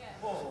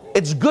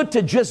 It's good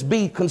to just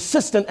be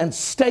consistent and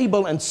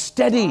stable and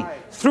steady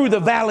through the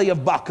valley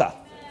of Baca.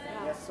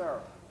 Yes, sir.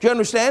 Do you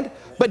understand?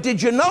 But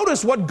did you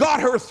notice what got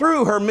her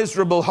through her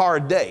miserable,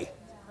 hard day?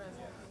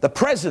 The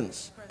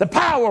presence. The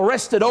power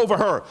rested over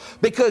her,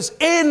 because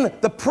in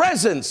the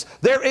presence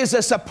there is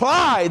a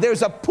supply.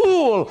 There's a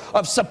pool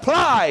of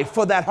supply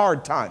for that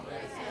hard time.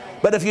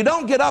 But if you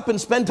don't get up and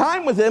spend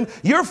time with him,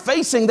 you're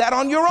facing that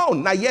on your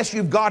own. Now, yes,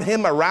 you've got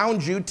him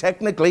around you.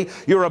 Technically,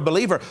 you're a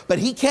believer. But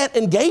he can't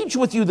engage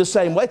with you the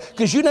same way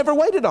because you never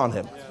waited on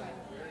him.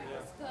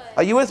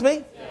 Are you with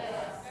me?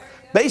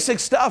 Basic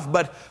stuff,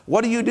 but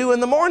what do you do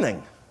in the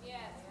morning?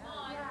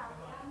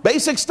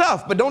 Basic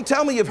stuff, but don't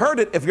tell me you've heard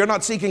it if you're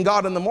not seeking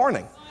God in the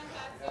morning.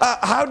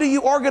 How do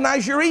you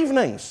organize your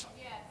evenings?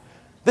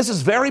 This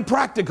is very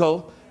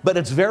practical, but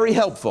it's very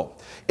helpful.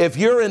 If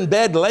you're in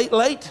bed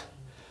late,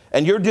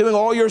 and you're doing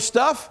all your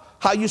stuff,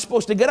 how are you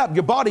supposed to get up?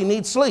 Your body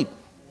needs sleep.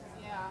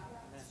 Yeah,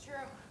 that's true.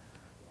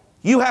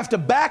 You have to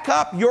back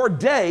up your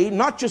day,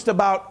 not just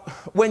about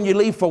when you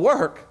leave for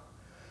work,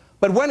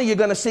 but when are you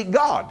going to seek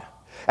God?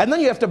 And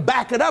then you have to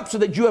back it up so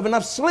that you have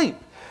enough sleep.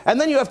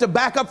 And then you have to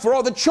back up for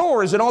all the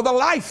chores and all the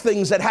life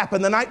things that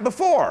happened the night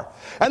before.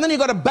 And then you've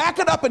got to back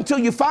it up until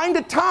you find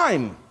a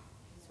time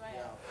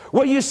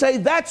where you say,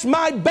 that's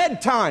my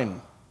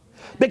bedtime,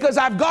 because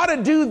I've got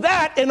to do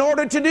that in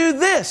order to do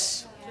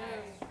this.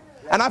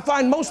 And I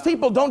find most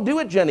people don't do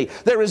it, Jenny.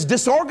 They're as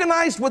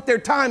disorganized with their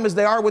time as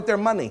they are with their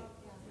money.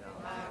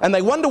 And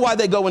they wonder why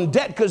they go in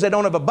debt, because they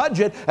don't have a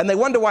budget. And they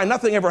wonder why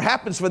nothing ever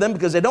happens for them,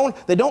 because they don't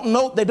have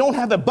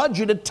a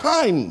budgeted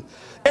time.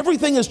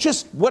 Everything is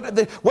just,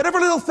 whatever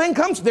little thing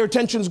comes, their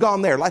attention's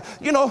gone there. Like,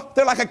 you know,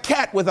 they're like a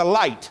cat with a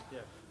light.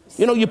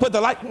 You know, you put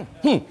the light,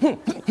 you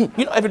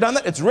know, ever done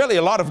that? It's really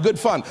a lot of good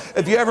fun.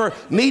 If you ever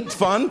need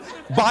fun,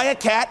 buy a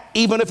cat,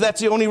 even if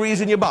that's the only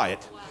reason you buy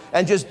it.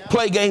 And just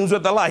play games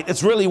with the light.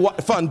 It's really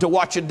fun to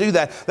watch it do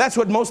that. That's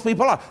what most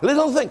people are.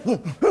 Little thing.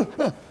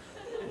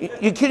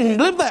 You can't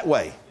live that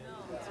way.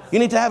 You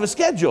need to have a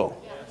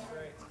schedule.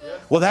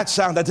 Well, that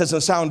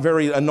doesn't sound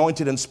very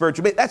anointed and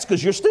spiritual. That's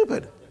because you're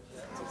stupid.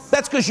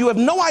 That's because you have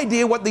no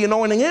idea what the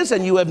anointing is,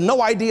 and you have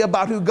no idea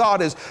about who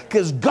God is.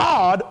 Because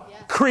God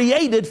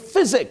created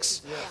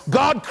physics.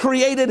 God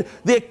created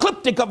the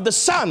ecliptic of the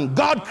sun.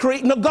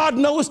 God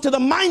knows to the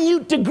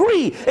minute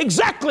degree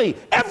exactly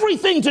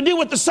everything to do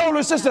with the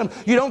solar system.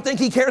 You don't think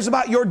he cares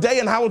about your day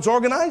and how it's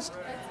organized?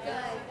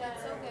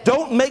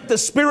 Don't make the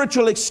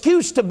spiritual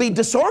excuse to be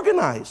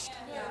disorganized.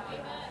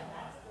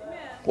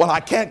 Well, I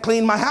can't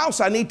clean my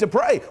house. I need to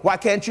pray. Why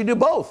can't you do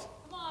both?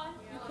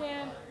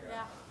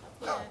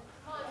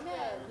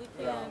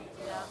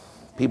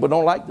 People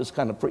don't like this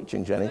kind of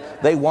preaching, Jenny.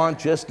 They want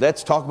just,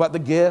 let's talk about the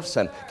gifts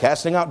and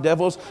casting out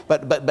devils.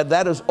 But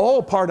that is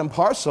all part and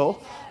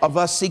parcel of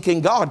us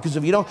seeking God. Because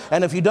if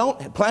you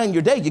don't plan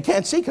your day, you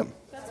can't seek him.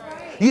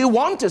 You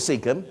want to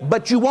seek him,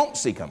 but you won't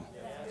seek him.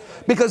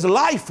 Because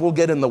life will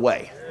get in the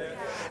way.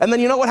 And then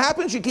you know what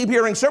happens? You keep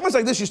hearing sermons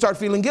like this, you start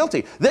feeling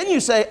guilty. Then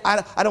you say,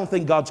 I don't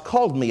think God's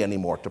called me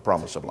anymore to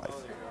Promise of Life.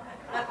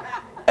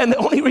 And the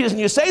only reason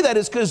you say that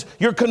is because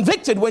you're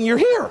convicted when you're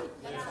here.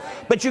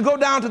 But you go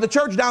down to the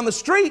church down the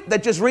street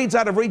that just reads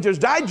out of Reader's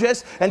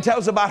Digest and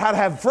tells about how to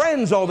have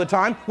friends all the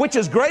time, which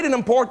is great and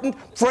important.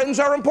 Friends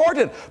are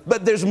important.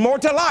 But there's more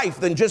to life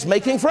than just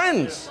making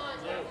friends.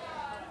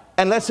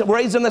 And let's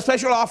raise in the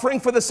special offering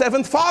for the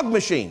seventh fog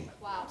machine.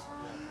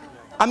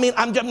 I mean,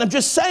 I'm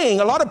just saying,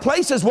 a lot of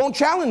places won't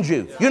challenge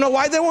you. You know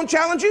why they won't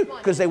challenge you?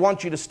 Because they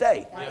want you to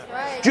stay.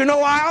 Do you know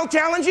why I'll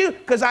challenge you?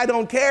 Because I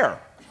don't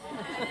care.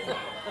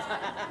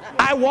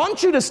 I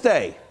want you to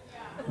stay.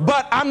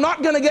 But I'm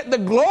not going to get the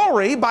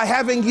glory by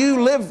having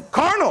you live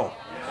carnal.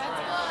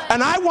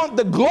 And I want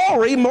the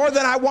glory more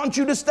than I want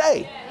you to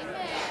stay.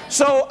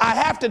 So I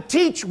have to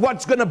teach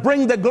what's going to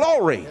bring the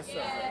glory.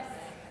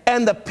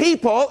 And the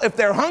people, if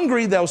they're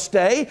hungry, they'll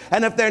stay.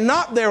 And if they're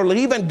not, they'll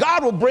leave. And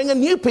God will bring in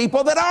new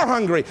people that are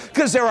hungry,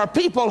 because there are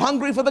people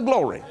hungry for the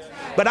glory.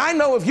 But I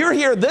know if you're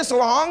here this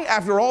long,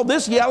 after all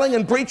this yelling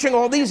and preaching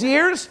all these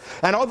years,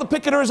 and all the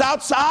picketers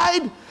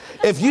outside,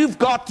 if you've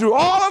got through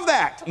all of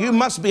that, you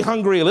must be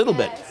hungry a little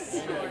bit.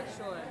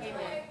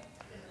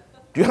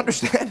 Do you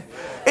understand?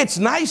 It's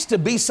nice to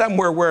be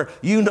somewhere where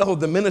you know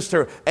the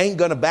minister ain't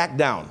going to back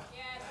down.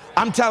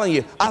 I'm telling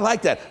you, I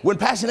like that. When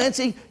Pastor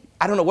Nancy,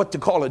 I don't know what to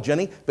call it,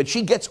 Jenny, but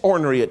she gets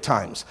ornery at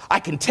times. I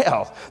can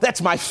tell.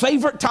 That's my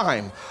favorite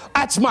time.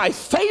 That's my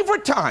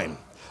favorite time.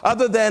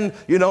 Other than,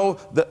 you know,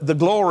 the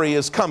glory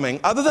is coming.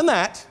 Other than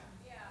that,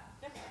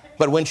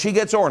 but when she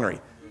gets ornery,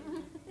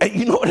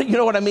 you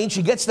know what I mean?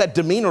 She gets that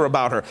demeanor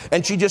about her,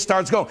 and she just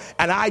starts going.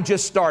 And I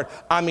just start,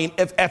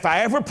 if I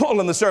ever pull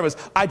in the service,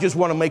 I just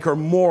want to make her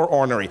more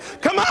ornery.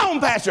 Come on,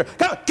 Pastor,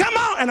 come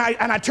on. And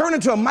I turn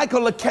into a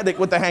Michael Leketic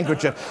with the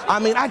handkerchief.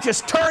 I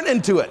just turn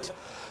into it,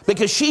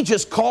 because she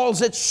just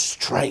calls it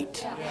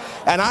straight.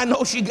 And I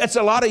know she gets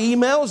a lot of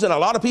emails, and a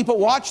lot of people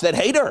watch that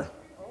hate her.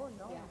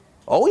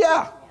 Oh,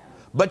 yeah.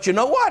 But you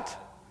know what?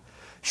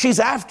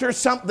 She's after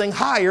something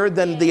higher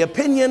than the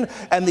opinion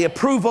and the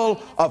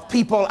approval of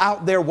people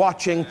out there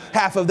watching.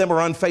 Half of them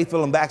are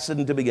unfaithful and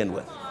backslidden to begin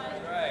with.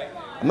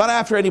 I'm not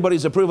after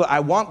anybody's approval.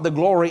 I want the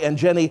glory. And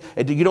Jenny,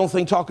 you don't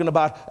think talking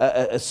about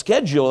a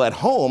schedule at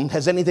home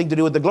has anything to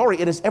do with the glory?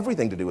 It has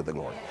everything to do with the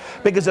glory.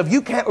 Because if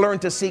you can't learn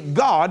to seek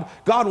God,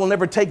 God will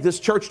never take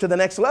this church to the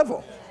next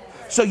level.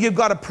 So you've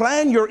got to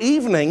plan your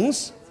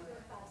evenings.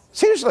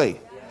 Seriously.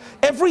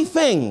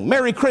 Everything,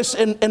 Merry Chris,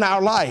 in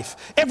our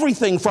life,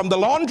 everything from the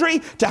laundry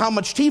to how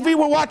much TV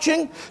we're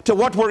watching, to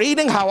what we're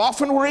eating, how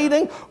often we're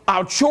eating,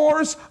 our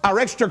chores, our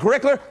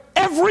extracurricular,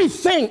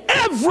 everything,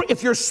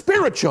 if you're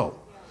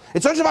spiritual,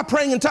 it's not just about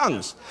praying in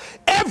tongues.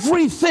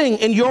 Everything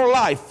in your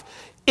life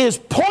is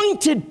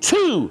pointed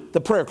to the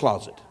prayer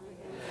closet.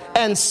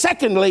 And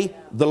secondly,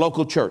 the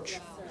local church.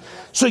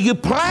 So you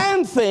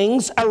plan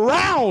things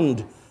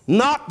around,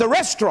 not the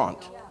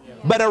restaurant,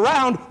 but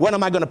around, when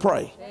am I going to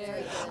pray?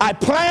 I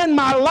plan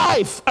my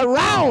life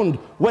around,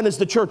 when is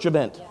the church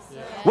event?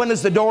 When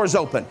is the doors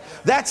open?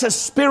 That's a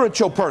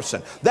spiritual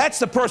person. That's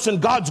the person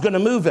God's going to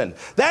move in.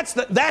 That's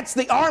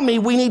the army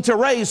we need to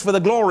raise for the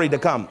glory to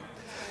come.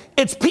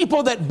 It's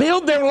people that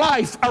build their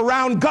life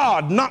around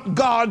God, not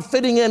God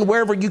fitting in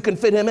wherever you can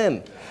fit him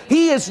in.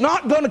 He is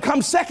not going to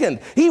come second.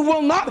 He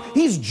will not.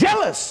 He's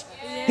jealous.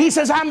 He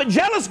says, I'm a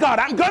jealous God.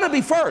 I'm going to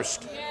be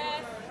first.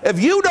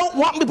 If you don't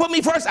want me to put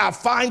me first, I'll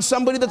find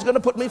somebody that's going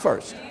to put me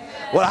first.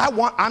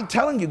 Well, I'm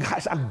telling you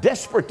guys, I'm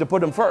desperate to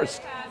put him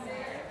first.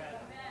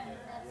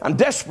 I'm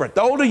desperate.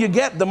 The older you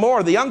get, the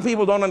more. The young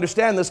people don't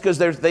understand this, because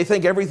they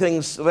think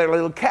everything's, they're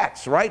little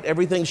cats, right?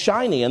 Everything's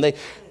shiny, and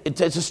it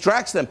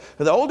distracts them.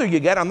 The older you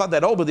get, I'm not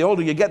that old, but the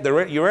older you get,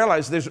 you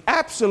realize there's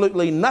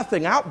absolutely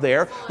nothing out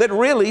there that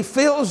really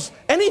fills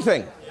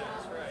anything.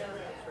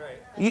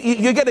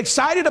 You get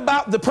excited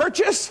about the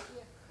purchase,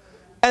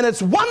 and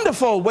it's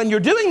wonderful when you're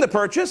doing the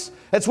purchase.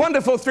 It's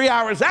wonderful 3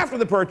 hours after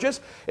the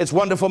purchase. It's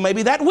wonderful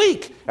maybe that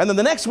week. And then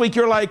the next week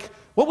you're like,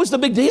 what was the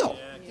big deal?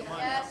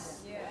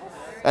 Yes.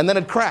 And then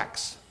it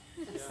cracks.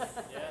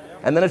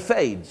 And then it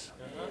fades.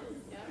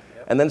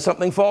 And then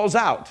something falls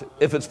out,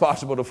 if it's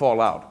possible to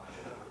fall out.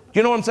 Do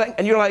you know what I'm saying?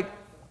 And you're like,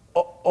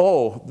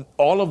 oh,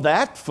 all of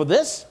that for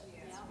this?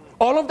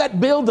 All of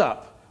that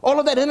build-up, all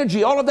of that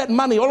energy, all of that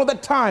money, all of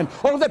that time,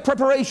 all of that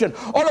preparation,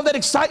 all of that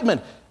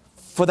excitement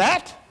for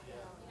that?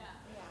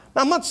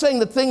 Now, I'm not saying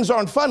that things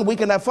aren't fun. We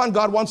can have fun.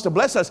 God wants to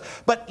bless us.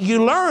 But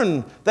you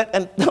learn that,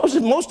 and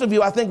most of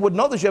you, I think, would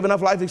know this. You have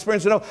enough life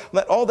experience to know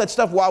that all that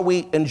stuff, while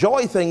we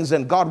enjoy things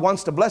and God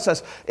wants to bless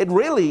us, it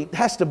really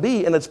has to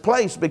be in its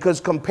place,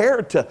 because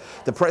compared to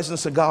the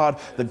presence of God,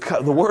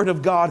 the Word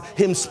of God,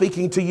 Him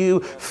speaking to you,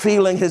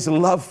 feeling His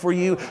love for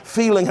you,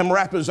 feeling Him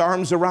wrap His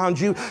arms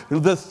around you,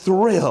 the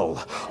thrill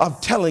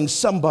of telling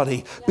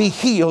somebody, be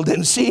healed,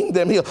 and seeing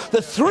them healed,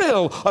 the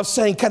thrill of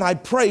saying, can I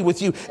pray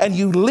with you? And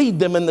you lead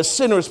them in the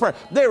sinner's prayer.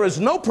 There is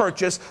no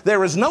purchase,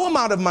 there is no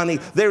amount of money,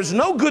 there's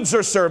no goods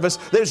or service,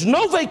 there's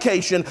no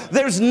vacation,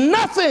 there's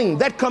nothing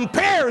that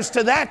compares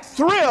to that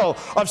thrill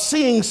of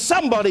seeing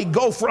somebody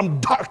go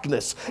from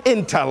darkness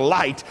into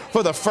light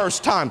for the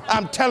first time.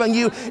 I'm telling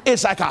you,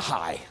 it's like a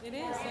high. It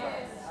is.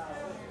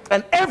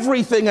 And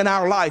everything in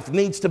our life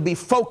needs to be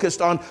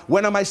focused on,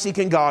 when am I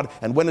seeking God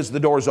and when is the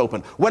doors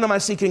open? When am I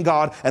seeking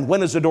God and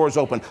when is the doors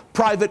open?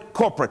 Private,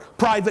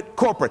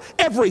 corporate,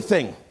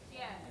 everything.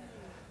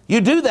 You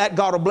do that,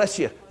 God will bless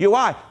you.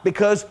 Why?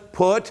 Because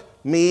put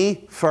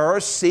me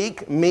first,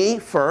 seek me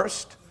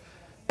first,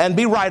 and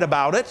be right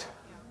about it.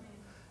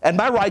 And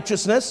my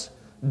righteousness,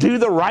 do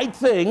the right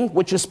thing,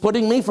 which is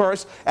putting me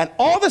first, and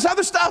all this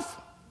other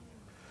stuff,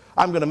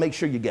 I'm going to make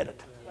sure you get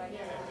it.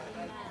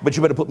 But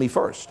you better put me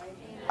first.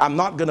 I'm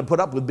not going to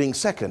put up with being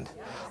second.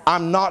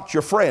 I'm not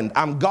your friend.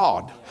 I'm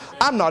God.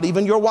 I'm not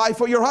even your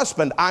wife or your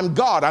husband. I'm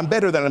God. I'm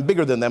better than, I'm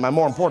bigger than them. I'm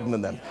more important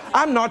than them.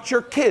 I'm not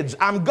your kids.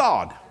 I'm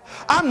God.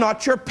 I'm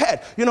not your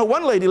pet. You know,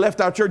 one lady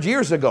left our church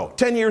years ago,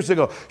 10 years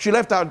ago. She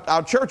left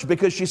our church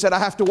because she said, I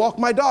have to walk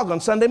my dog on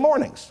Sunday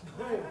mornings.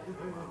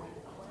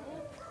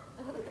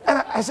 And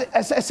I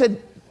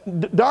said,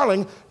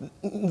 darling,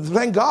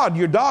 thank God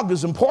your dog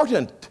is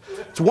important.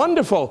 It's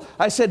wonderful.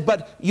 I said,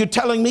 but you're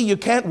telling me you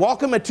can't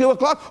walk him at 2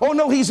 o'clock? Oh,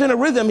 no, he's in a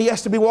rhythm. He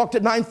has to be walked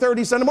at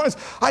 9:30 Sunday mornings.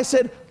 I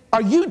said,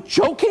 are you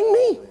joking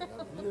me?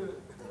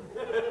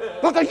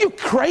 Look, are you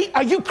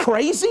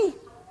crazy?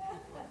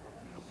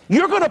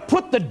 You're going to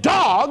put the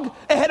dog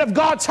ahead of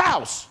God's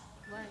house.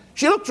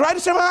 She looked right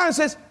at my eye and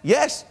says,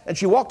 yes. And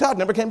she walked out and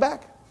never came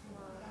back.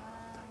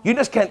 You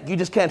just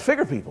can't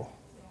figure people.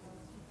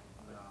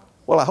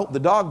 Well, I hope the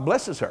dog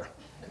blesses her.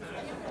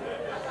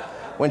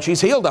 When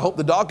she's healed, I hope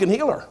the dog can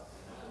heal her.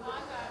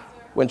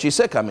 When she's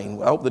sick, I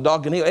hope the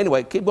dog can heal.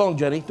 Anyway, keep going,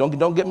 Jenny.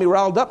 Don't get me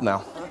riled up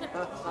now.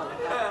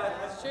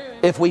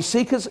 If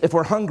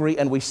we're hungry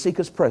and we seek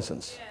His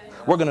presence,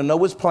 we're going to know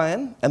His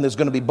plan, and there's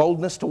going to be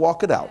boldness to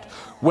walk it out.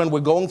 When we're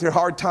going through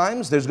hard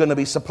times, there's going to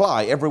be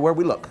supply everywhere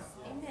we look.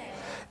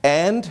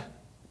 And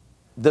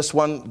this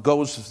one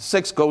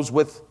 6 goes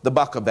with the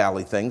Baca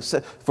Valley thing.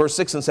 Verse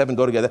 6 and 7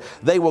 go together.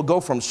 They will go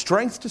from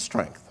strength to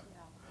strength,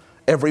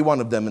 every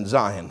one of them in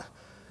Zion.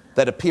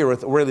 That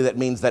appeareth, really that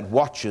means that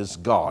watches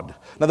God.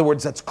 In other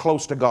words, that's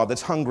close to God,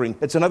 that's hungering.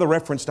 It's another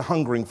reference to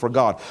hungering for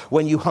God.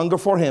 When you hunger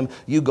for Him,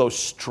 you go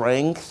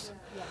strength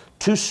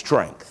to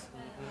strength.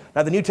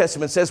 Now the New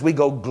Testament says we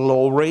go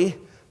glory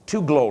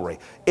to glory.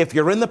 If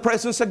you're in the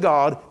presence of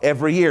God,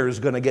 every year is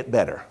going to get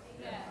better.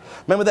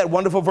 Remember that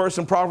wonderful verse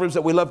in Proverbs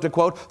that we love to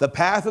quote? The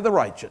path of the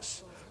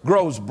righteous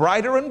grows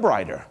brighter and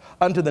brighter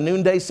unto the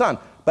noonday sun.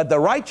 But the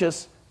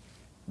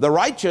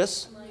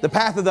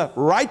path of the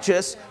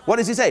righteous, what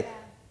does he say?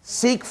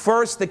 Seek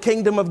first the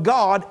kingdom of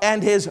God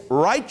and His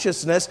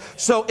righteousness.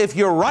 So if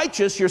you're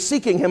righteous, you're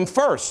seeking Him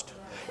first.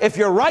 If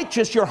you're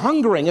righteous, you're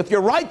hungering. If you're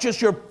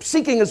righteous, you're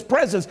seeking His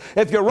presence.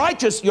 If you're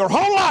righteous, your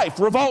whole life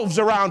revolves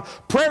around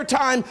prayer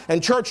time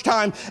and church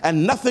time,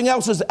 and nothing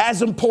else is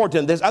as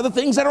important. There's other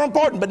things that are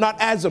important, but not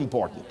as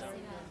important.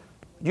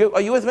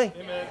 Are you with me?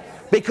 Amen.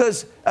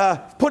 Because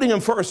putting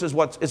Him first is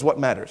what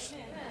matters.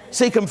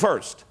 Seek Him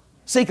first.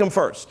 Seek Him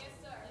first.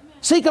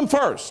 Seek Him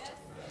first.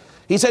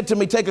 He said to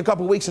me, take a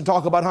couple weeks and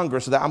talk about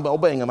hunger, so that I'm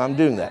obeying Him. I'm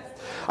doing that.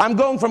 I'm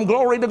going from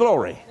glory to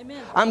glory.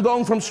 Amen. I'm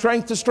going from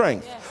strength to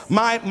strength. Yes.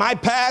 My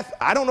path,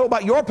 I don't know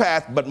about your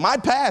path, but my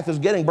path is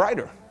getting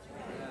brighter.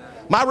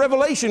 My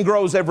revelation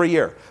grows every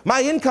year.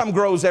 My income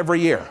grows every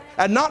year.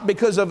 And not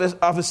because of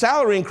a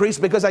salary increase,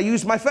 because I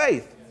use my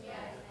faith.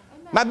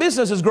 My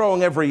business is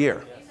growing every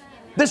year.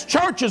 This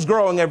church is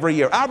growing every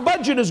year. Our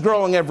budget is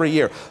growing every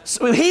year.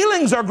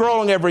 Healings are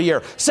growing every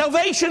year.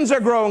 Salvations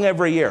are growing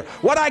every year.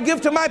 What I give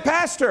to my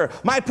pastor,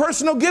 my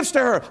personal gifts to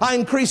her, I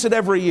increase it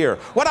every year.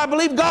 What I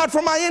believe God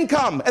for my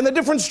income and the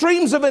different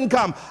streams of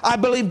income, I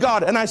believe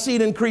God and I see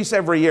it increase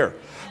every year.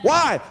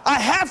 Why? I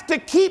have to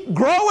keep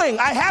growing.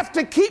 I have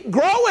to keep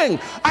growing.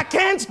 I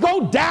can't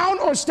go down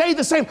or stay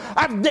the same.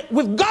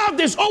 With God,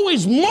 there's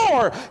always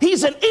more.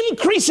 He's an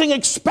increasing,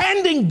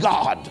 expanding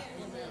God.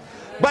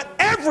 But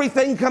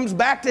everything comes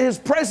back to His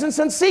presence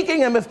and seeking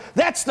Him. If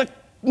that's the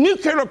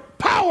nuclear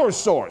power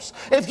source,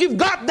 if you've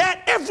got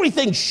that,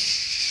 everything,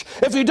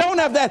 if you don't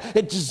have that,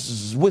 it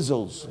just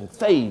whizzles and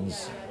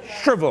fades,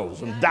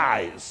 shrivels and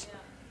dies.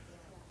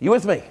 You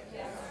with me?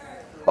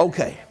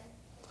 Okay.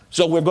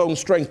 So we're going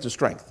strength to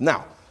strength.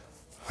 Now,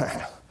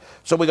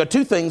 so we got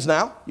 2 things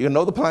now. You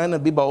know the plan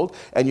and be bold,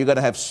 and you're going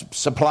to have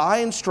supply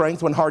and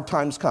strength when hard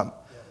times come.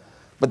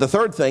 But the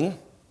third thing,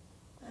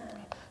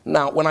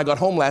 now, when I got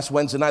home last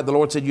Wednesday night, the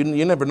Lord said,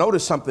 you never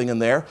noticed something in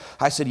there.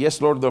 I said, yes,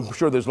 Lord, I'm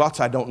sure there's lots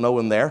I don't know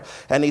in there.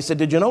 And He said,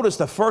 did you notice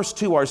the first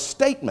 2 are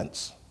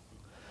statements?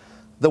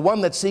 The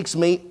one that seeks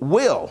me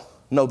will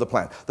know the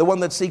plan. The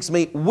one that seeks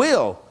me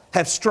will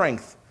have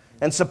strength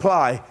and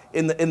supply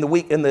in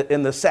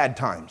the sad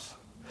times.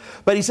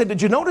 But He said,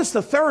 did you notice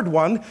the third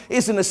one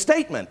isn't a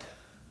statement?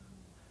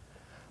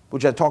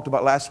 Which I talked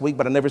about last week,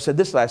 but I never said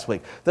this last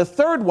week. The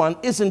third one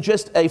isn't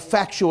just a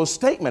factual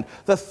statement.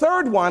 The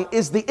third one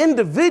is the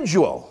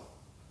individual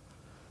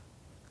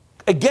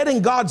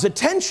getting God's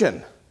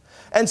attention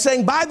and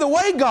saying, by the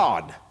way,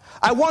 God,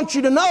 I want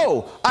you to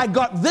know I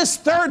got this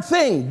third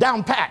thing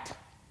down pat.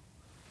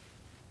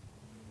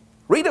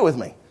 Read it with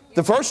me.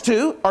 The first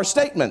 2 are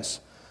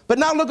statements. But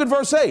now look at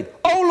verse 8.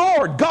 O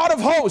Lord, God of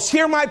hosts,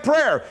 hear my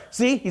prayer.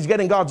 See, he's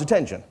getting God's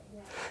attention.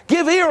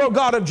 Give ear, O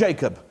God of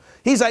Jacob.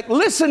 He's like,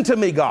 listen to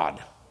me,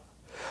 God.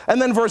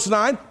 And then verse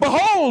 9,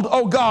 behold,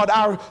 O God,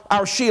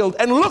 our shield,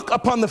 and look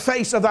upon the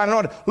face of thine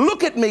anointed.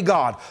 Look at me,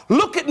 God.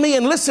 Look at me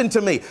and listen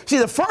to me. See,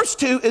 the first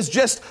 2 is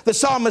just the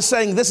psalmist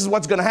saying this is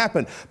what's going to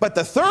happen. But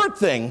the third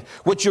thing,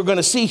 which you're going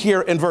to see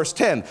here in verse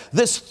 10,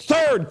 this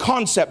third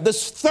concept,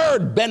 this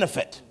third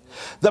benefit,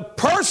 the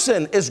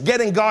person is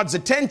getting God's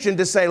attention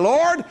to say,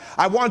 Lord,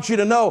 I want you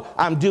to know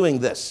I'm doing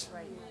this.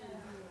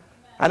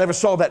 I never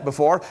saw that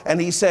before.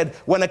 And he said,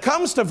 when it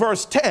comes to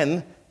verse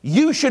 10,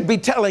 you should be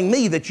telling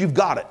me that you've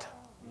got it.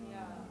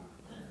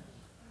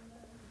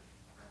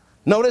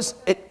 Notice,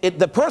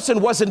 the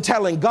person wasn't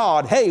telling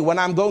God, hey, when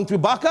I'm going through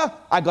Baca,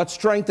 I got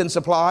strength and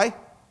supply.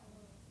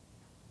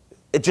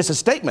 It's just a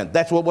statement.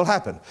 That's what will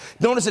happen.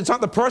 Notice it's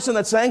not the person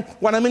that's saying,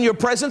 when I'm in your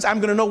presence, I'm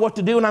going to know what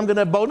to do and I'm going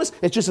to have bonus.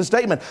 It's just a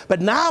statement. But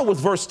now with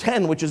verse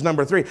 10, which is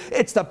number 3,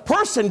 it's the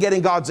person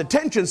getting God's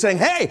attention saying,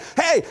 hey,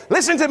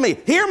 listen to me.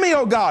 Hear me,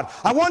 oh God.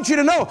 I want you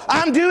to know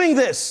I'm doing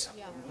this.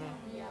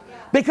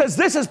 Because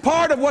this is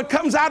part of what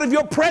comes out of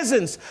your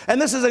presence. And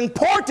this is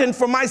important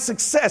for my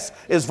success,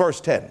 is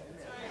verse 10.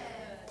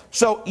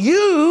 So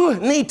you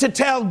need to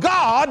tell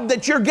God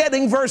that you're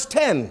getting verse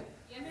 10.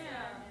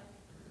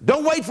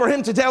 Don't wait for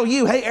him to tell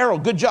you, hey, Errol,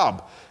 good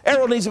job.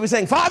 Errol needs to be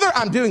saying, Father,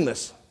 I'm doing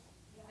this.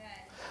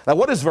 Now,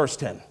 what is verse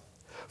 10?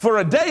 For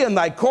a day in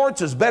thy courts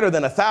is better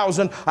than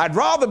 1,000. I'd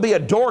rather be a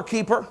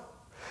doorkeeper.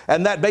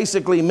 And that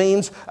basically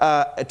means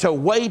to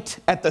wait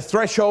at the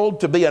threshold,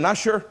 to be an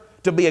usher,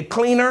 to be a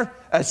cleaner,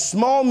 a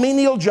small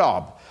menial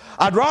job.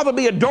 I'd rather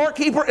be a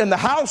doorkeeper in the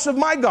house of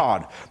my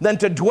God than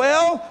to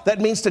dwell,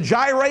 that means to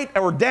gyrate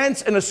or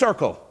dance in a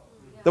circle.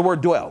 The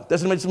word dwell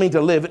doesn't just mean to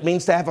live. It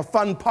means to have a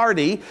fun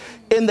party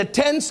in the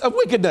tents of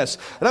wickedness.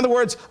 In other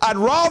words, I'd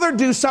rather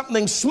do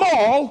something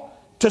small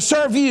to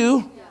serve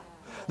you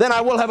than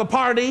I will have a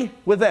party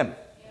with them.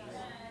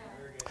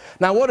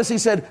 Now, what does he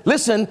said?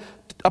 Listen,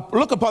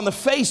 look upon the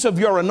face of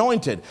your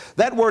anointed.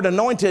 That word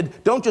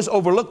anointed, don't just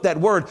overlook that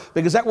word,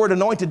 because that word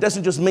anointed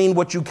doesn't just mean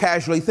what you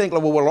casually think,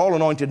 well, we're all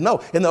anointed.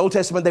 No, in the Old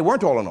Testament, they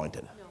weren't all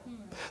anointed.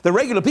 The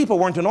regular people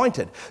weren't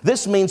anointed.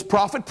 This means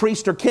prophet,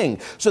 priest, or king.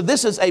 So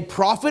this is a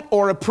prophet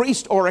or a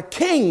priest or a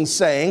king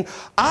saying,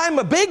 I'm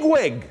a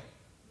bigwig.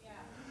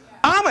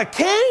 I'm a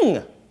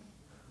king.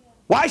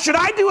 Why should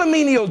I do a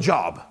menial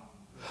job?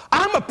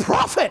 I'm a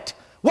prophet.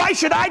 Why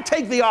should I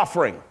take the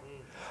offering?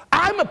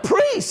 I'm a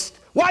priest.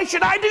 Why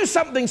should I do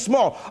something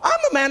small? I'm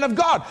a man of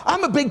God.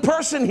 I'm a big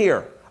person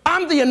here.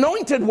 I'm the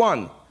anointed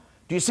one.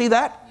 Do you see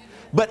that?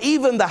 But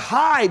even the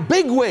high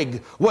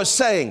bigwig was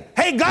saying,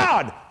 hey,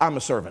 God, I'm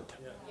a servant.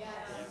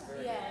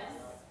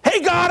 Hey,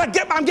 God,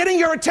 I'm getting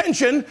your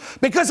attention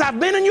because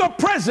I've been in your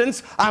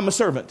presence. I'm a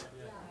servant.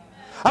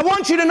 I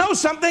want you to know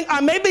something.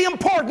 I may be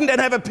important and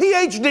have a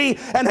PhD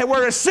and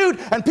wear a suit,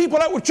 and people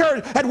at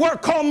church at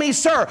work call me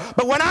sir.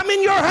 But when I'm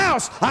in your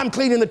house, I'm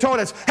cleaning the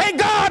toilets. Hey,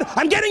 God,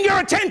 I'm getting your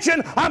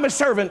attention. I'm a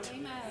servant.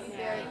 Amen.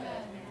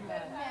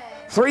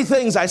 3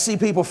 things I see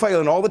people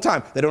failing all the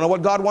time. They don't know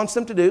what God wants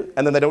them to do,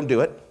 and then they don't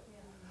do it.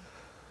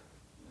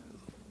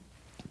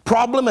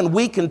 Problem and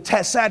weak and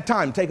sad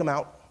time, take them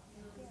out.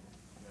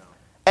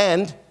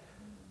 And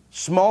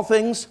small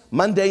things,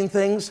 mundane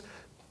things,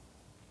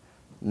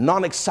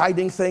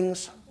 non-exciting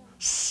things,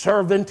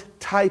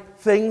 servant-type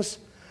things,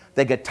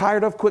 they get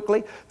tired of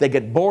quickly. They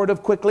get bored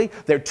of quickly.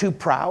 They're too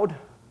proud.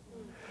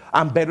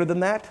 I'm better than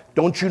that.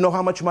 Don't you know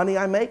how much money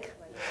I make?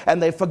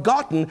 And they've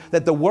forgotten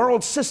that the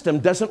world system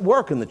doesn't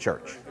work in the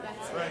church.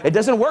 It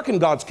doesn't work in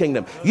God's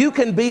kingdom. You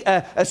can be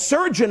a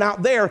surgeon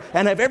out there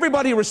and have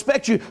everybody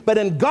respect you, but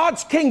in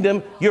God's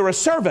kingdom, you're a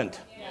servant.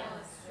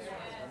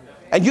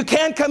 And you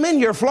can't come in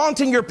here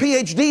flaunting your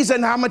PhDs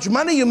and how much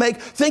money you make,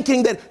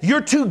 thinking that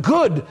you're too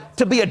good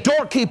to be a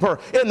doorkeeper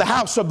in the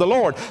house of the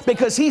Lord.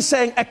 Because he's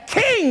saying a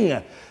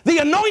king, the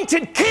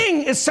anointed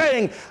king, is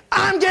saying,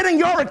 I'm getting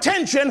your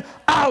attention,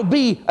 I'll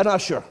be an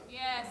usher.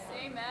 Yes,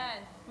 amen.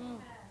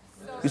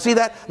 You see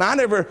that? Now,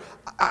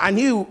 I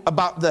knew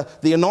about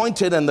the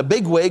anointed and the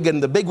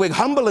bigwig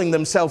humbling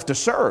themselves to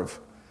serve.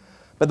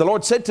 But the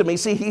Lord said to me,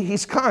 see,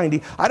 he's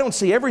kind. I don't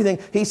see everything.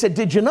 He said,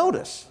 did you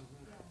notice?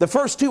 The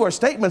first 2 are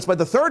statements, but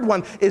the third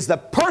one is the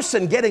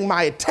person getting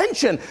my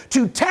attention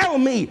to tell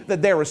me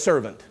that they're a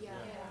servant.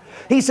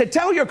 He said,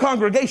 tell your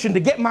congregation to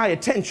get my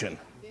attention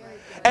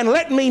and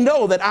let me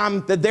know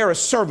that they're a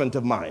servant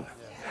of mine.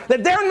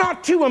 That they're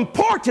not too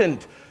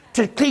important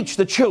to teach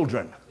the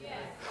children.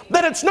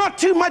 That it's not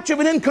too much of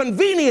an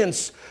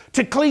inconvenience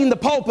to clean the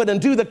pulpit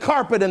and do the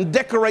carpet and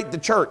decorate the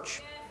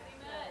church.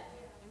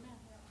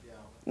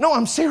 No,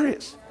 I'm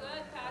serious.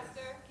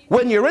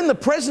 When you're in the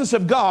presence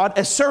of God,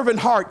 a servant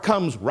heart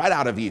comes right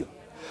out of you.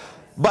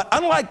 But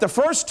unlike the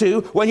first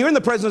 2, when you're in the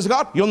presence of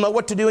God, you'll know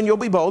what to do and you'll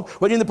be bold.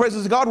 When you're in the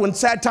presence of God, when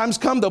sad times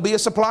come, there'll be a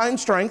supply and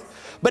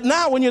strength. But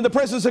now when you're in the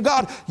presence of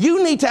God,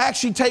 you need to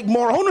actually take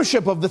more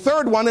ownership of the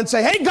third one and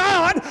say, hey,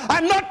 God,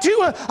 I'm not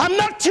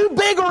too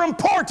big or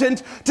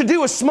important to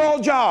do a small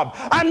job.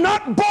 I'm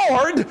not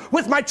bored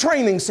with my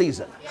training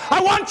season.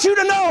 I want you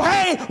to know,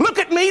 hey, look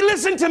at me,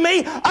 listen to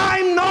me.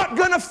 I'm not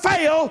going to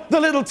fail the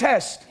little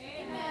test.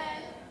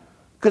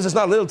 Because it's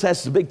not a little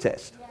test, it's a big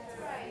test.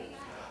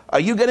 Are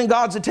you getting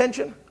God's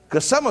attention?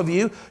 Because some of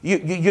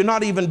you're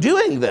not even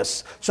doing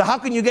this. So how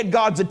can you get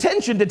God's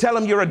attention to tell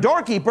him you're a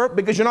doorkeeper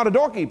because you're not a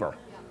doorkeeper?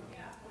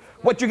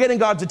 What you're getting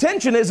God's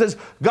attention is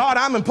God,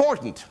 I'm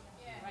important.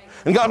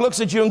 And God looks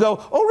at you and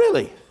go, oh,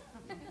 really?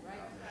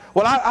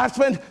 Well, I've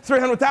spent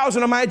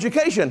 $300,000 on my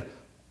education.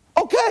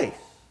 Okay.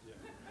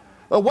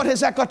 Well, what has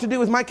that got to do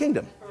with my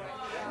kingdom?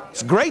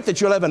 It's great that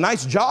you'll have a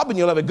nice job and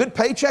you'll have a good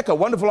paycheck, a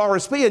wonderful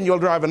RSP, and you'll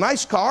drive a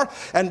nice car,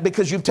 and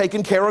because you've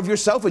taken care of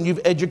yourself and you've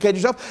educated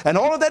yourself, and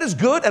all of that is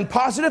good and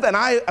positive, and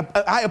I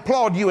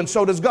applaud you, and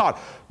so does God.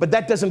 But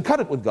that doesn't cut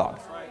it with God.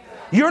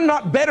 You're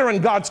not better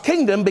in God's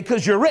kingdom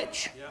because you're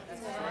rich.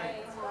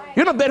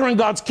 You're not better in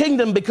God's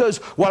kingdom because,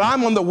 well,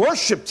 I'm on the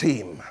worship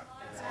team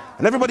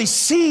and everybody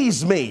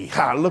sees me.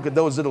 Look at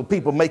those little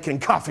people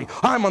making coffee.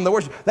 I'm on the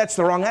worship. That's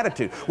the wrong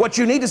attitude. What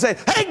you need to say,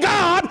 hey,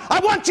 God, I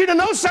want you to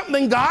know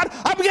something, God.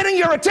 I'm getting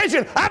your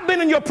attention. I've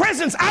been in your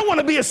presence. I want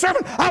to be a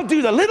servant. I'll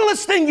do the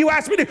littlest thing you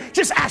ask me to do.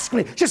 Just ask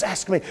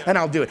me, and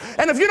I'll do it.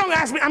 And if you don't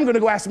ask me, I'm going to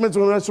go ask him, where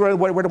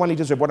do I need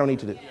to serve? What do I need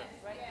to do?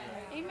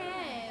 Amen.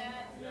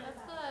 That's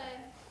good.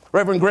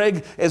 Reverend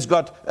Greg has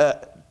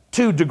got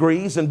 2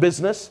 degrees in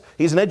business.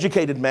 He's an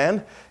educated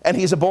man, and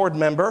he's a board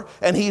member,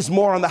 and he's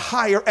more on the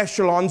higher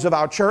echelons of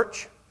our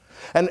church.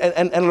 And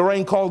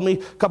Lorraine called me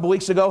a couple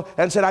weeks ago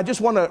and said, I just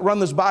want to run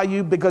this by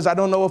you because I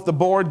don't know if the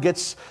board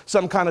gets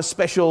some kind of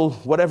special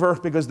whatever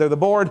because they're the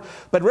board.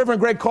 But Reverend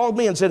Greg called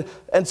me and said,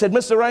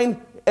 Miss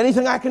Lorraine,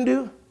 anything I can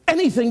do?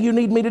 Anything you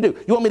need me to do?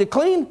 You want me to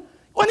clean?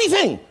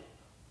 Anything.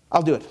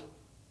 I'll do it.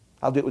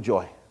 I'll do it with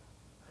joy.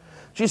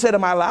 She said,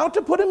 am I allowed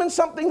to put him in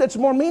something that's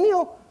more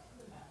menial?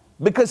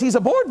 Because he's a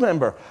board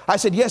member. I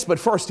said, yes, but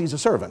first he's a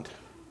servant.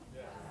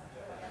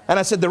 And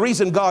I said, the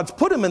reason God's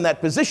put him in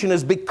that position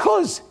is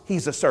because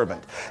he's a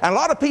servant. And a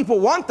lot of people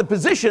want the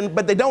position,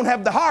 but they don't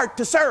have the heart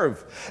to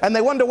serve. And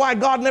they wonder why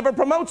God never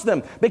promotes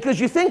them. Because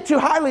you think too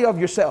highly of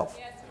yourself.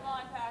 Yes, come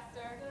on,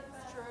 Pastor.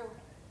 It's true.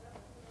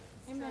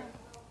 Amen.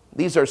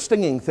 These are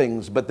stinging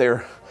things, but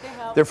they're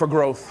for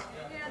growth.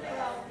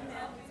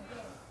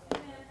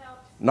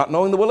 Not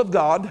knowing the will of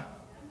God.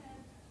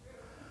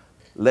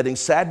 Letting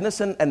sadness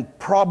and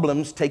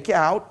problems take you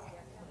out.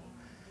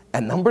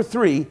 And number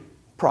 3,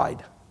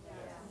 pride.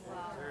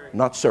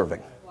 Not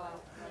serving.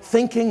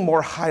 Thinking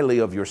more highly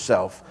of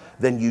yourself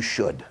than you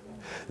should.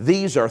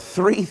 These are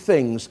 3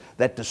 things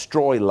that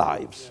destroy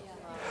lives.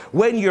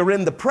 When you're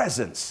in the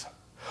presence,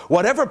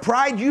 whatever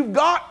pride you've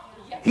got,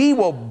 he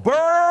will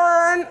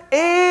burn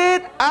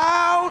it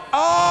out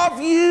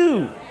of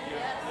you.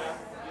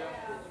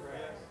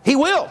 He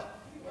will.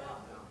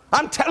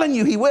 I'm telling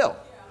you, he will.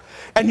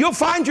 And you'll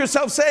find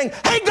yourself saying,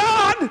 hey,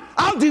 God,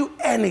 I'll do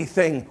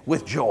anything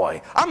with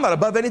joy. I'm not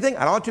above anything.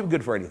 I'm not too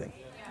good for anything.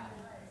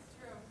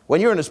 When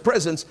you're in his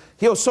presence,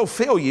 he'll so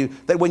fill you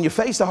that when you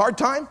face a hard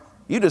time,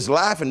 you just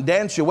laugh and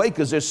dance your way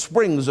because there's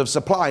springs of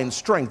supply and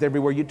strength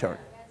everywhere you turn.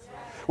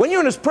 When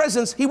you're in his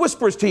presence, he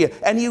whispers to you,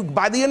 and you,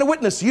 by the inner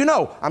witness, you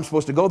know, I'm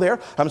supposed to go there.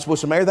 I'm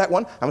supposed to marry that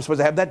one. I'm supposed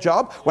to have that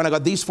job. When I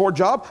got these 4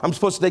 jobs, I'm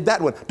supposed to take that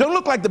one. Don't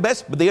look like the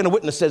best, but the inner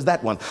witness says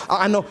that one.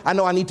 I know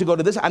I need to go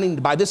to this. I need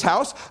to buy this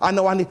house.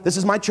 This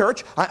is my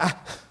church.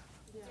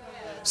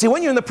 See,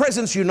 when you're in the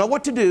presence, you know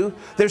what to do.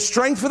 There's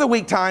strength for the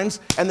weak times,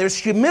 and there's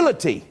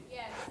humility.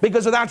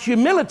 Because without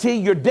humility,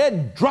 you're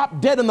dead,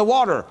 drop dead in the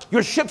water.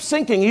 Your ship's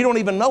sinking. You don't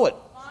even know it.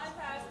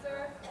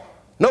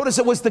 Notice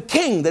it was the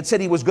king that said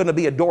he was going to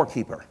be a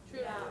doorkeeper.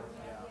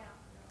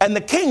 And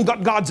the king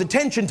got God's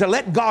attention to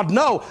let God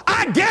know,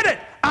 I get it.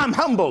 I'm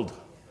humbled.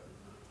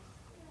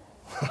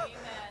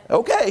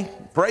 Okay,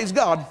 praise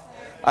God.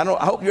 I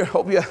hope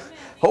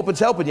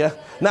it's helping you.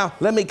 Now,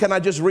 can I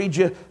just read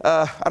you?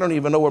 I don't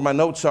even know where my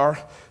notes are.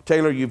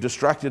 Taylor, you've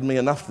distracted me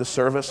enough this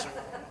service.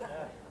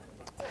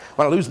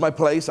 When I lose my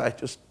place, I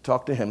just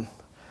talk to him.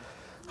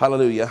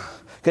 Hallelujah.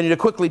 Can you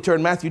quickly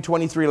turn Matthew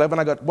 23:11?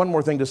 I got one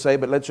more thing to say,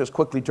 but let's just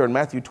quickly turn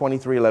Matthew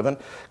 23:11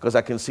 because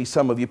I can see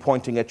some of you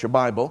pointing at your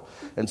Bible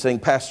and saying,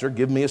 Pastor,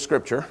 give me a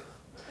scripture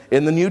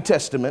in the New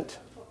Testament.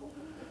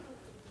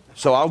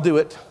 So I'll do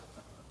it.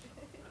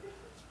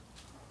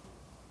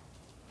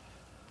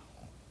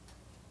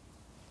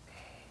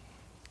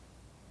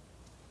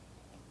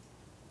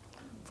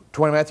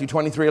 Matthew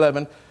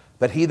 23:11,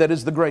 that he that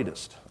is the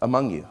greatest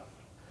among you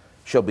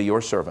shall be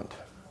your servant.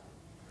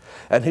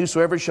 And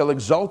whosoever shall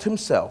exalt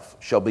himself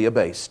shall be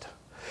abased.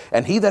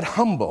 And he that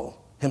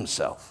humble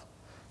himself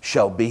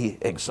shall be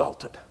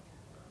exalted.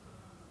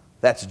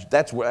 That's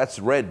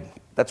red.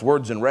 That's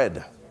words in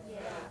red.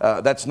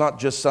 That's not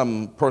just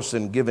some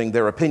person giving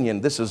their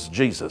opinion. This is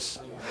Jesus.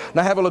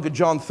 Now have a look at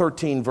John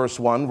 13 verse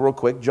 1 real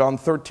quick. John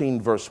 13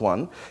 verse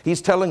 1.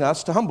 He's telling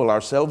us to humble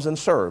ourselves and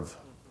serve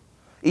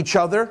each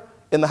other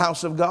in the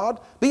house of God.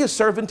 Be a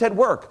servant at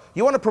work.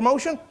 You want a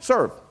promotion?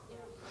 Serve.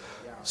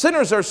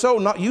 Sinners are so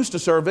not used to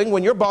serving.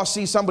 When your boss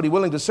sees somebody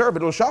willing to serve,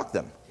 it'll shock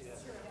them.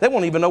 They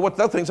won't even know what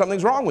they'll think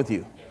something's wrong with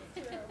you.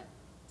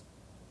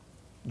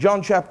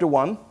 John chapter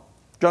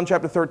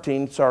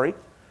 13,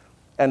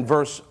 and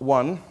verse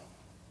 1.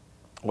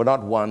 Well,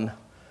 not 1.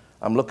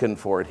 I'm looking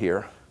for it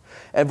here.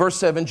 And verse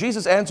 7,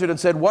 Jesus answered and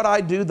said, what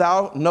I do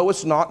thou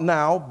knowest not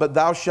now, but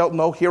thou shalt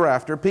know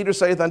hereafter. Peter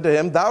saith unto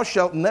him, thou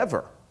shalt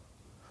never.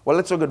 Well,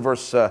 let's look at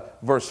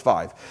verse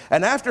 5.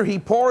 And after he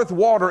poureth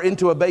water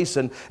into a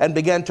basin and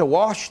began to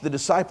wash the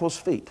disciples'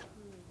 feet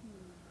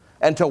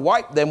and to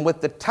wipe them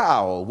with the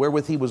towel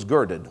wherewith he was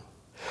girded.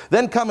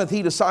 Then cometh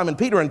he to Simon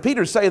Peter, and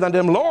Peter saith unto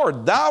him,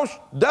 Lord,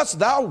 dost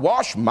thou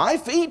wash my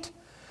feet?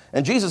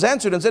 And Jesus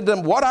answered and said to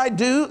them, what I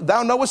do,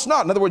 thou knowest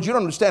not. In other words, you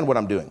don't understand what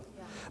I'm doing.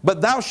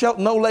 But thou shalt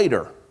know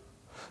later.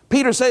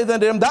 Peter saith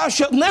unto him, thou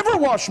shalt never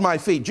wash my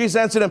feet. Jesus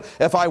answered him,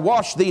 if I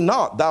wash thee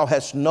not, thou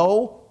hast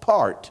no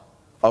part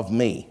of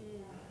me.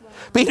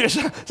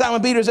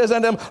 Simon Peter says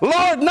unto him,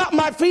 Lord, not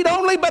my feet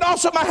only, but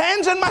also my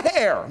hands and my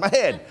hair, my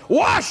head.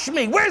 Wash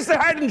me. Where's the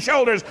head and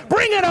shoulders?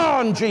 Bring it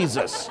on,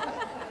 Jesus.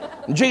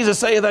 And Jesus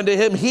saith unto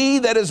him, he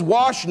that is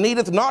washed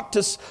needeth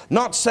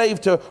not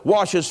save to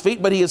wash his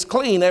feet, but he is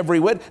clean every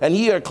whit, and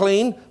ye are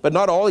clean, but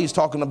not all. He's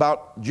talking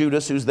about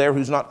Judas, who's there,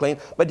 who's not clean.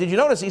 But did you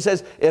notice he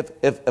says,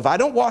 if I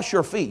don't wash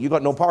your feet, you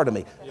got no part of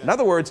me. In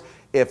other words,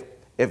 if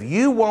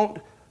you won't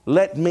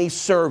let me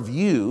serve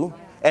you,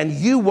 and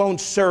you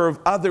won't serve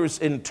others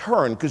in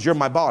turn because you're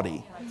my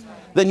body,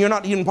 then you're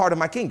not even part of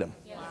my kingdom.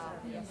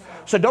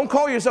 So don't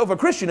call yourself a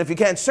Christian if you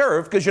can't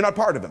serve because you're not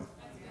part of him.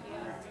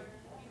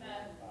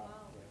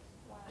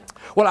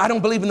 Well, I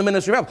don't believe in the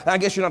ministry of help. I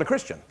guess you're not a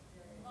Christian.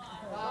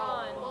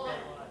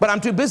 But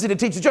I'm too busy to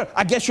teach the church.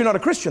 I guess you're not a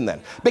Christian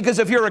then. Because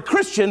if you're a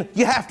Christian,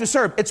 you have to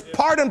serve. It's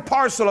part and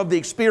parcel of the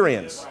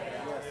experience.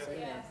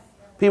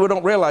 People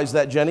don't realize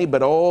that, Jenny,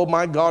 but oh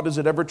my God, is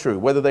it ever true?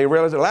 Whether they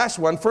realize it. Last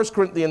one, 1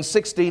 Corinthians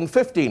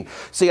 16:15.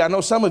 See, I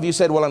know some of you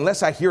said, well,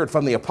 unless I hear it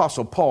from the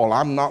Apostle Paul,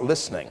 I'm not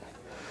listening.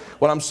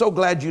 Well, I'm so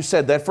glad you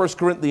said that. 1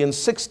 Corinthians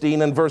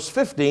 16 and verse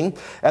 15.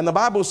 And the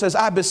Bible says,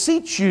 I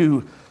beseech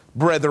you,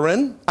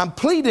 brethren, I'm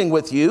pleading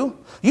with you.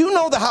 You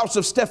know the house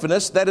of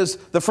Stephanus, that is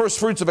the first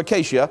fruits of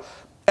Acacia,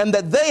 and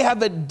that they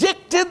have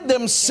addicted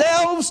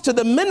themselves to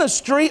the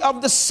ministry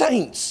of the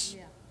saints.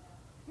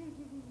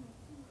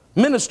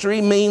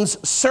 Ministry means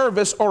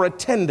service or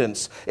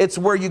attendance. It's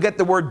where you get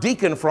the word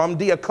deacon from,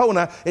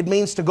 diakona. It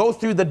means to go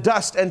through the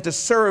dust and to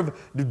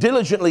serve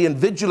diligently and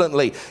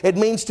vigilantly. It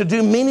means to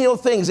do menial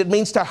things. It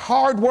means to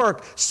hard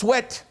work,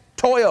 sweat,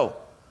 toil.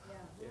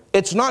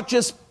 It's not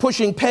just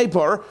pushing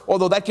paper,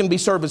 although that can be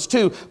service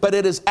too, but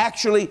it is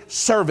actually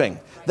serving.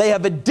 They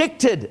have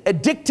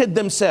addicted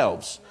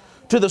themselves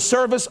to the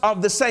service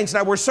of the saints.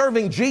 Now we're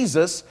serving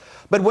Jesus,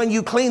 but when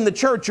you clean the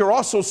church, you're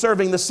also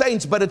serving the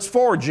saints, but it's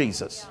for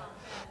Jesus.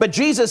 But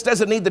Jesus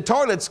doesn't need the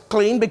toilets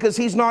cleaned because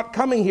he's not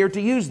coming here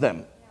to use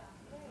them.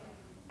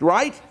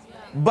 Right?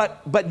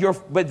 But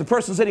the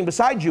person sitting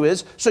beside you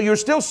is, so you're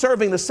still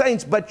serving the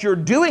saints, but you're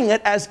doing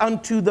it as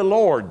unto the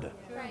Lord.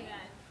 Right.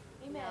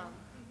 Amen.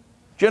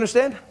 Do you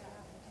understand?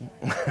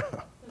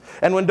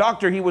 And when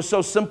he was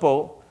so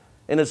simple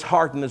in his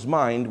heart and his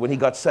mind when he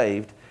got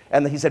saved.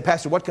 And he said,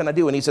 Pastor, what can I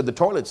do? And he said, the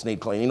toilets need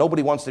cleaning.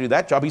 Nobody wants to do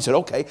that job. He said,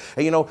 okay.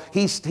 And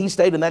he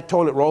stayed in that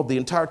toilet roll the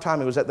entire time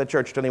he was at that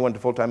church until he went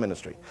to full-time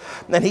ministry.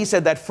 And he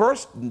said that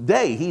first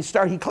day he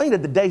cleaned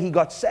it the day he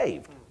got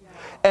saved.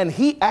 And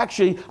he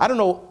actually, I don't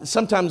know,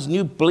 sometimes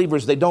new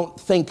believers, they don't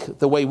think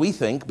the way we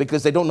think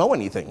because they don't know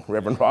anything,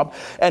 Reverend Rob.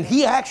 And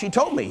he actually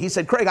told me, he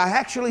said, Craig, I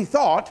actually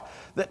thought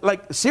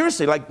that,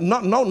 seriously,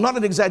 not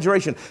an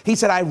exaggeration. He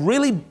said, I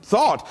really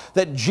thought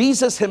that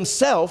Jesus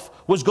himself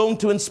was going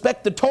to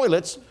inspect the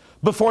toilets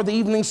before the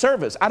evening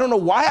service. I don't know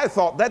why I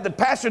thought that. The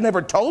pastor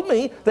never told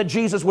me that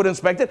Jesus would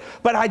inspect it,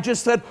 but I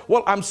just said,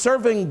 well, I'm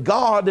serving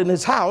God in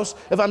his house.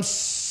 If I'm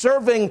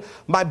serving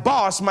my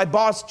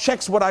boss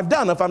checks what I've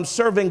done. If I'm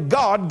serving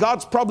God,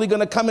 God's probably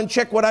going to come and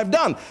check what I've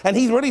done. And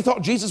he really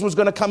thought Jesus was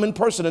going to come in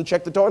person and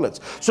check the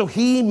toilets. So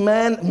he,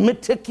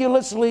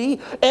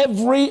 meticulously,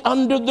 every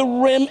under the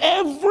rim,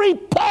 every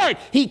part,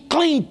 he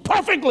cleaned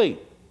perfectly.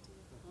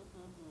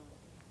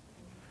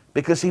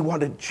 Because he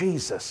wanted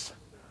Jesus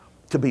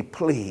to be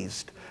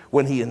pleased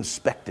when he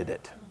inspected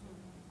it.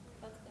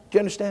 Do you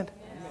understand?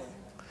 Yes.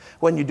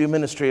 When you do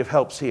ministry of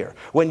helps here,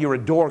 when you're a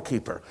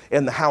doorkeeper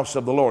in the house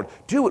of the Lord,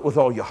 do it with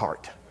all your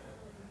heart.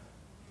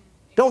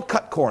 Don't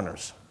cut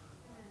corners.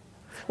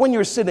 When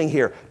you're sitting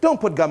here, don't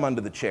put gum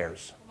under the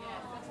chairs.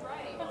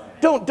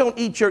 Don't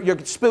eat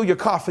spill your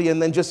coffee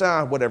and then just,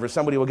 whatever,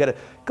 somebody will get it.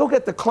 Go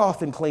get the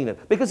cloth and clean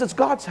it because it's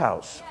God's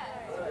house.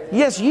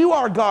 Yes, you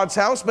are God's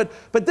house, but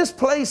this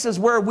place is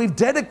where we've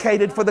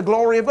dedicated for the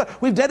glory of God.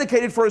 We've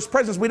dedicated for his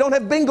presence. We don't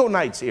have bingo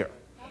nights here.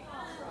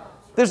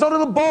 There's no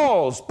little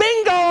balls.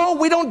 Bingo!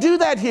 We don't do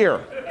that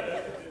here.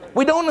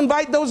 We don't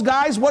invite those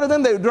guys. What are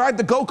them? They drive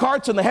the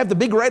go-karts and they have the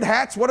big red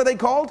hats. What are they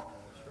called?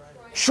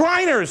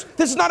 Shriners.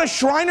 This is not a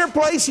Shriner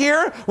place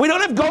here. We don't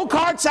have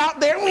go-karts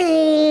out there.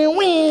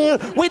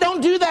 We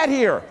don't do that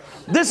here.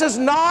 This is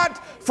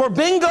not for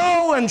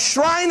bingo and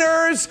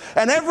Shriners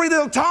and every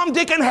little Tom,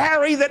 Dick, and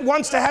Harry that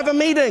wants to have a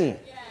meeting.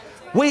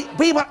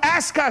 People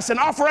ask us and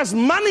offer us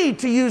money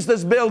to use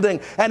this building,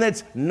 and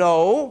it's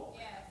no,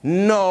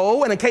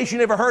 and in case you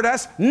never heard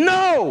us,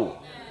 no.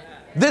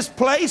 This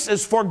place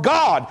is for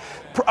God.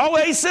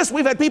 Oasis,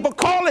 we've had people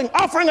calling,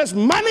 offering us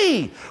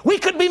money. We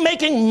could be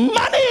making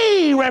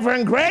money,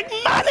 Reverend Greg,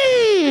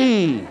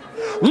 money.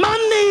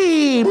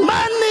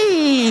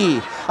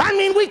 I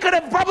mean, we could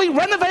have probably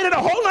renovated a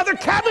whole other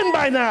cabin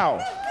by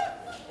now.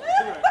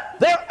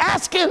 They're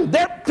asking,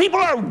 people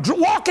are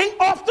walking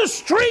off the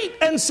street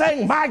and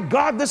saying, my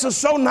God, this is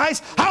so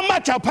nice. How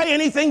much? I'll pay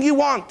anything you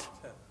want.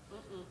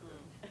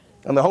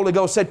 And the Holy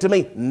Ghost said to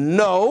me,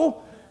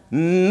 no,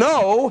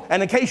 No.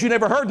 And in case you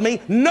never heard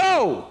me,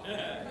 no.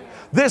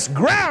 This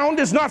ground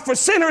is not for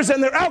sinners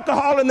and their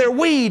alcohol and their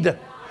weed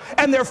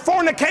and their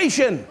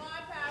fornication.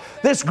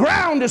 This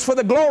ground is for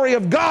the glory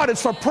of God.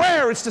 It's for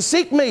prayer. It's to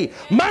seek me.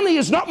 Money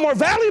is not more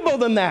valuable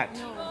than that.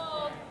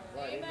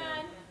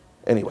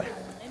 Anyway,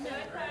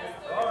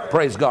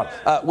 praise God.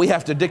 We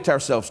have to addict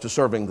ourselves to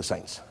serving the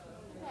saints.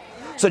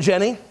 So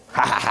Jenny,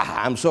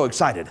 I'm so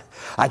excited.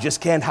 I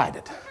just can't hide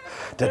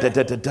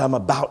it. I'm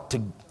about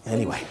to,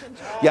 anyway.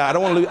 Yeah, I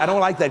don't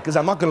like that because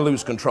I'm not going to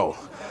lose control.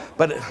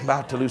 But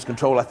about to lose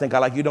control, I think I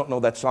like. You don't know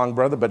that song,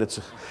 brother, but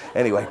it's,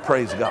 anyway,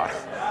 praise God.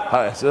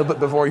 It's a little bit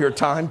before your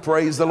time.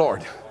 Praise the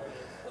Lord.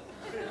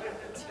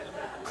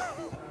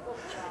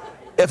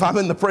 If I'm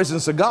in the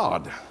presence of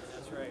God,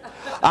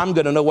 I'm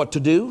going to know what to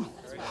do.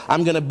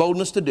 I'm going to have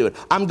boldness to do it.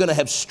 I'm going to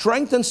have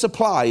strength and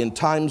supply in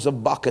times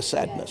of baka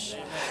sadness.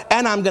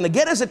 And I'm going to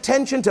get his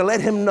attention to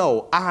let him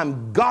know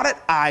I'm got it.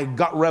 I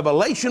got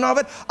revelation of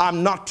it.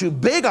 I'm not too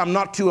big. I'm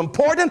not too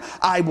important.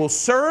 I will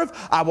serve.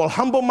 I will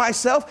humble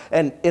myself.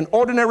 And in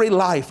ordinary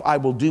life, I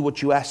will do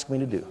what you ask me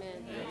to do.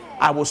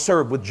 I will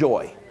serve with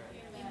joy.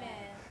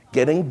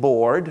 Getting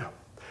bored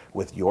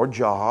with your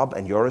job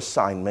and your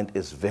assignment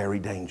is very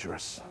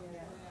dangerous.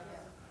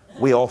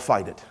 We all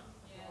fight it.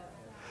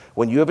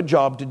 When you have a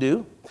job to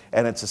do,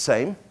 and it's the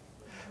same,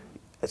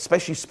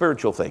 especially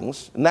spiritual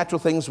things, natural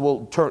things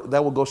will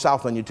go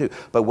south on you too.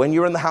 But when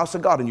you're in the house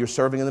of God and you're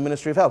serving in the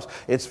ministry of helps,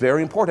 it's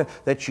very important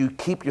that you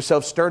keep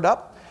yourself stirred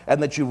up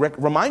and that you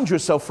remind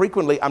yourself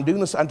frequently, I'm doing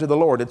this unto the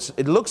Lord.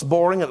 It looks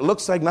boring. It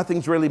looks like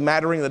nothing's really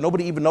mattering, that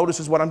nobody even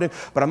notices what I'm doing.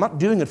 But I'm not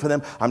doing it for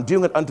them. I'm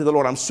doing it unto the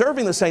Lord. I'm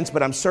serving the saints,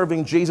 but I'm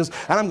serving Jesus.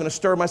 And I'm going to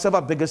stir myself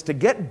up, because to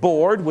get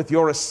bored with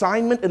your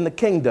assignment in the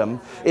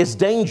kingdom is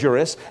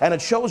dangerous, and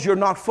it shows you're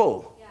not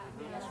full.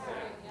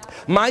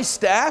 My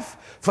staff,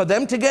 for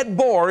them to get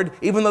bored,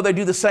 even though they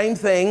do the same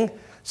thing,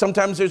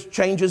 sometimes there's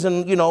changes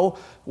in,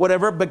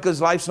 whatever,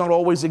 because life's not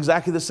always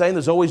exactly the same.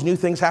 There's always new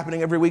things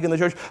happening every week in the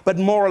church. But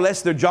more or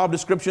less their job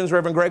descriptions,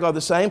 Reverend Greg, are the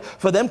same.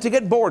 For them to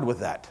get bored with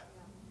that,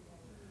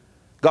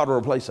 God will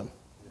replace them.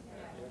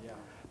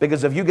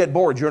 Because if you get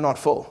bored, you're not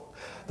full.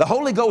 The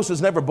Holy Ghost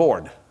is never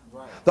bored.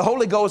 The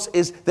Holy Ghost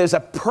there's a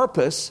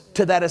purpose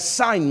to that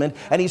assignment,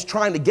 and He's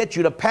trying to get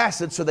you to pass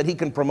it so that He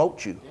can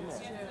promote you.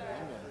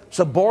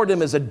 So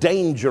boredom is a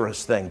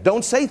dangerous thing.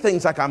 Don't say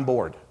things like I'm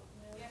bored.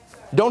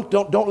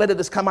 Don't let it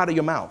just come out of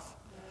your mouth.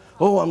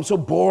 Oh, I'm so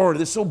bored.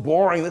 This is so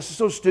boring. This is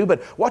so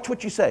stupid. Watch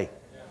what you say.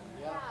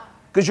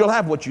 Because you'll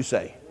have what you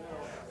say.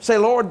 Say,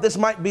 Lord, this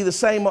might be the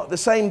same,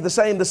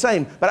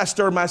 but I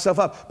stir myself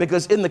up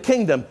because in the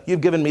kingdom, you've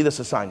given me this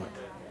assignment.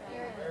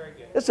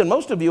 Listen,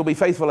 most of you will be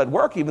faithful at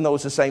work, even though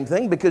it's the same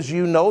thing, because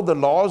you know the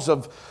laws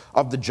of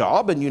the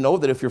job, and you know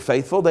that if you're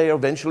faithful, they are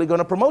eventually going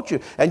to promote you.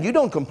 And you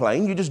don't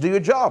complain. You just do your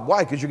job.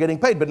 Why? Because you're getting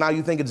paid. But now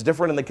you think it's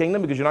different in the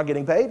kingdom because you're not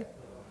getting paid?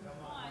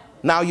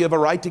 Now you have a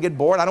right to get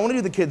bored. I don't want to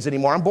do the kids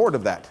anymore. I'm bored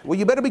of that. Well,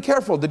 you better be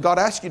careful. Did God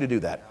ask you to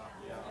do that?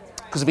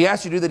 Because if He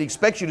asked you to do that, He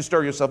expects you to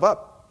stir yourself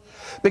up.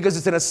 Because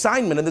it's an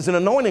assignment and there's an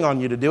anointing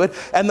on you to do it,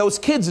 and those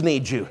kids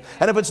need you.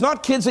 And if it's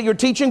not kids that you're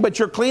teaching but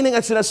you're cleaning,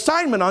 it's an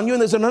assignment on you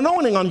and there's an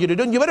anointing on you to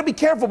do it. And you better be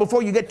careful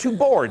before you get too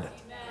bored.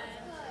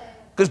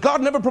 Because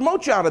God never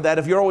promotes you out of that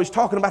if you're always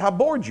talking about how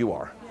bored you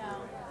are.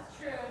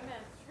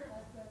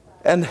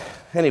 And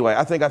anyway,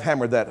 I think I've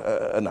hammered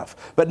that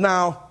enough. But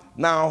now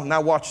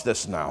watch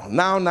this now.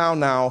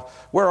 Now.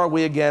 Where are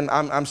we again?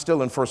 I'm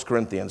still in 1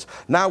 Corinthians.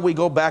 Now we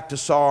go back to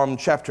Psalm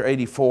chapter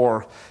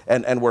 84,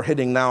 and we're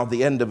hitting now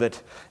the end of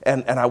it.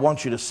 And I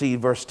want you to see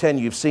verse 10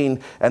 you've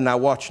seen, and now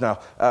watch now.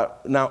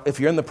 Now, if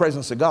you're in the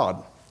presence of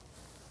God,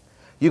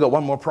 you got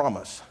one more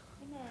promise.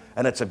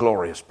 And it's a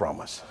glorious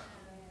promise.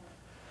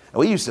 And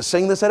we used to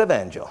sing this at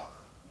Evangel.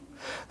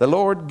 The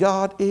Lord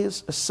God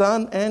is a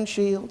sun and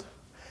shield.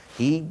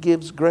 He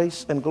gives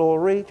grace and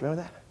glory. Do you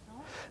remember that?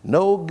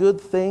 No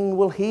good thing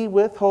will He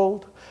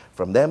withhold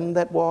from them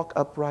that walk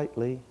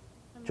uprightly.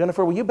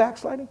 Jennifer, were you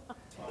backsliding?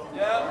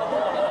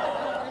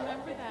 Yeah.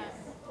 Remember that.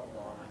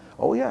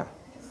 Oh, yeah.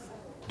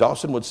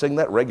 Dawson would sing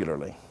that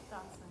regularly.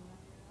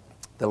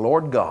 The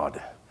Lord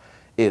God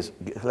is,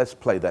 let's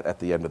play that at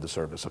the end of the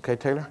service, okay,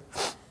 Taylor?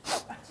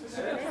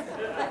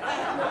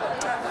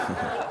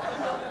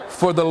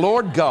 For the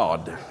Lord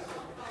God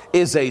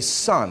is a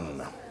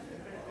sun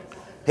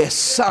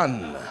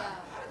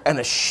and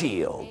a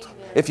shield.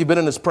 If you've been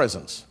in His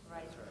presence,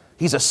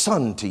 He's a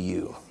sun to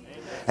you,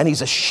 and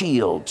He's a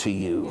shield to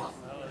you.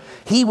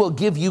 He will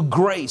give you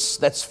grace,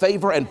 that's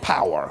favor and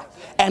power,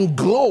 and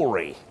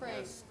glory.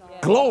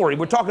 Glory,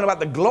 we're talking about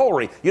the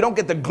glory. You don't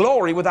get the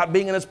glory without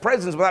being in His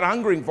presence, without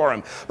hungering for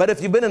Him. But if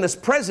you've been in His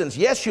presence,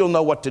 yes, you'll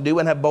know what to do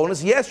and have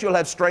bonus. Yes, you'll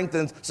have strength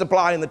and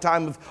supply in the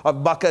time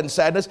of baka and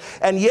sadness.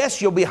 And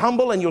yes, you'll be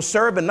humble and you'll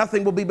serve and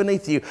nothing will be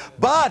beneath you.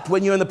 But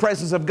when you're in the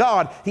presence of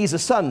God, He's a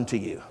sun to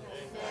you.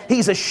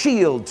 He's a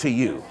shield to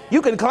you.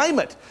 You can claim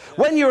it.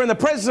 When you're in the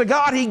presence of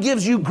God, He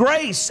gives you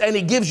grace and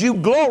He gives you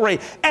glory.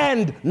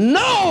 And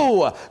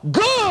no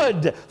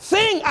good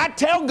thing, I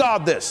tell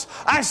God this.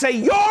 I say,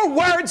 your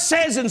word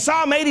says in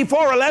Psalm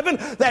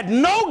 84:11 that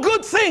no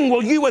good thing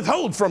will you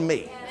withhold from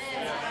me.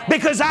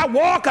 Because I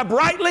walk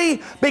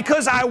uprightly,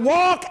 because I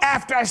walk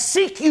after I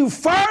seek you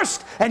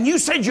first, and you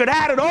said you'd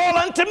add it all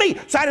unto me.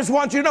 So I just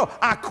want you to know,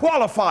 I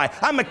qualify.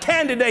 I'm a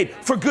candidate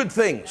for good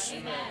things.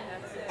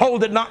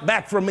 Hold it not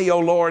back from me, O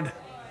Lord.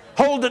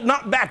 Hold it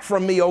not back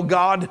from me, O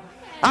God.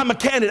 I'm a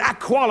candidate. I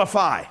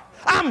qualify.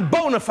 I'm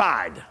bona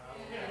fide.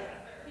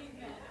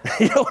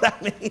 You know what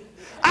I mean?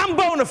 I'm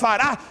bona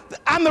fide.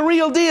 I'm the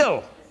real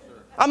deal.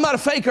 I'm not a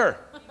faker.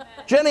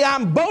 Jenny,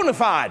 I'm bona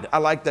fide. I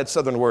like that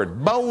southern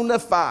word, bona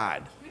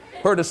fide.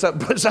 Heard of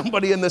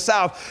somebody in the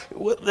South,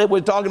 they were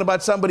talking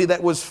about somebody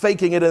that was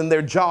faking it in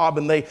their job,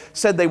 and they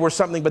said they were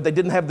something, but they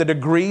didn't have the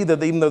degree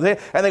that even though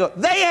and they go,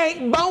 they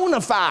ain't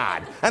bona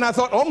fide. And I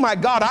thought, oh my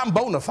God, I'm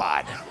bona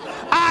fide.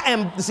 I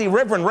am, see,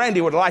 Reverend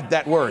Randy would like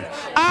that word.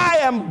 I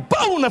am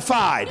bona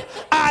fide.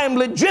 I am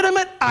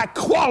legitimate. I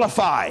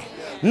qualify.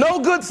 No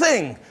good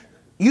thing.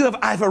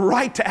 I have a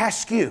right to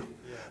ask you.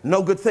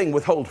 No good thing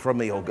withhold from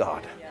me, oh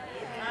God,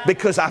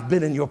 because I've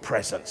been in your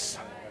presence.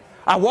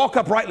 I walk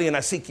uprightly and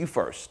I seek you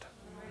first.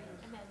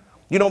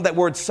 You know what that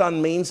word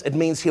son means? It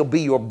means he'll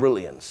be your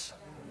brilliance.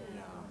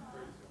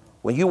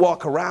 When you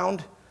walk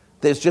around,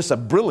 there's just a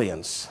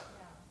brilliance.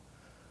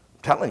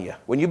 I'm telling you,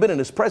 when you've been in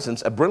his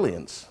presence, a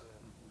brilliance.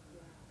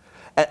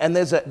 And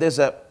there's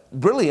a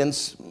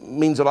brilliance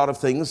means a lot of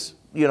things.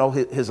 You know,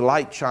 his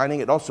light shining.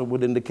 It also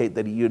would indicate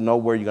that you know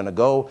where you're going to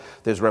go.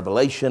 There's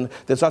revelation.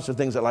 There's lots of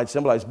things that light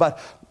symbolize. But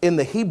in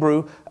the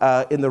Hebrew,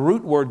 in the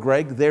root word,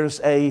 Greg, there's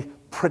a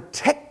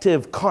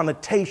protective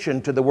connotation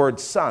to the word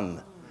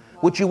son,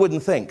 which you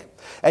wouldn't think.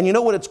 And you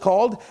know what it's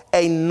called?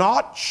 A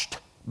notched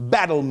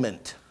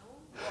battlement.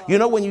 You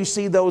know when you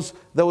see those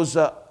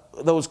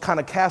kind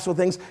of castle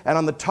things, and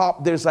on the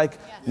top there's like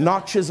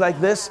notches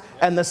like this,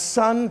 and the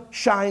sun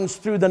shines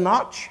through the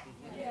notch?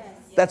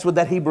 That's what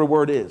that Hebrew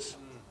word is.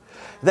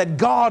 That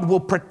God will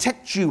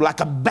protect you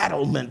like a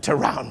battlement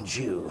around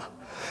you.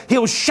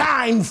 He'll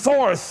shine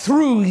forth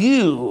through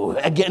you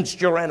against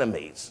your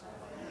enemies.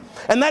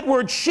 And that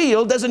word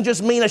shield doesn't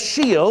just mean a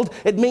shield.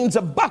 It means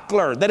a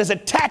buckler that is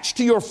attached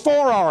to your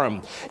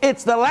forearm.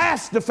 It's the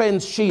last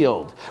defense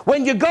shield.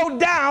 When you go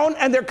down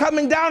and they're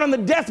coming down on the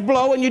death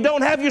blow and you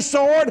don't have your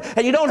sword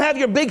and you don't have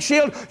your big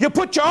shield, you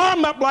put your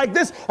arm up like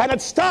this and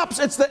it stops.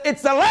 It's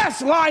the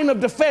last line of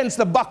defense,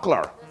 the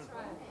buckler.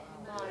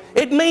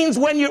 It means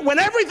when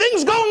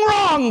everything's going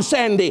wrong,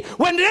 Sandy,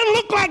 when it doesn't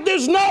look like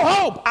there's no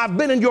hope, I've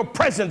been in your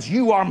presence.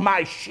 You are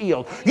my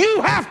shield.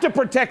 You have to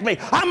protect me.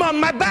 I'm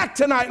on my back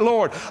tonight,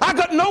 Lord. I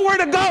got nowhere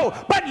to go,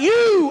 but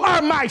you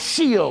are my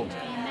shield.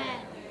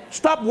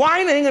 Stop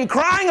whining and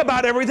crying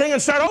about everything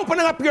and start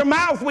opening up your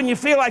mouth when you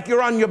feel like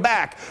you're on your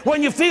back.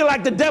 When you feel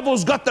like the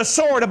devil's got the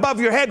sword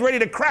above your head ready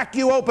to crack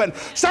you open.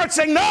 Start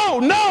saying, no,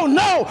 no,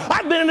 no.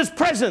 I've been in his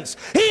presence.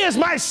 He is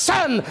my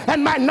son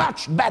and my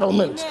notched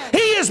battlement. He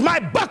is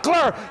my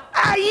buckler.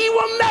 He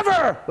will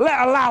never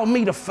allow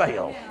me to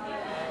fail.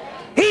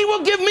 He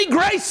will give me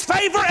grace,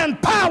 favor,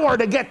 and power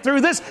to get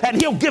through this,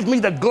 and he'll give me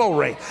the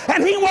glory.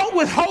 And he won't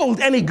withhold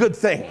any good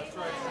thing.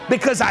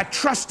 Because I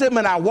trust him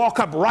and I walk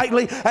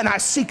uprightly and I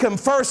seek him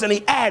first, and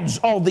he adds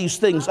all these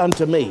things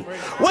unto me.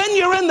 When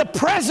you're in the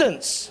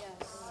presence,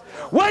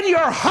 when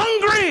you're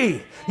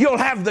hungry, you'll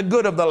have the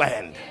good of the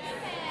land.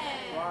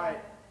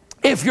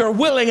 If you're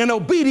willing and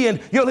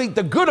obedient, you'll eat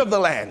the good of the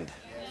land.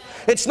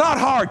 It's not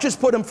hard. Just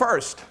put him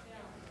first.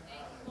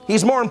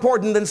 He's more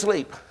important than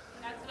sleep.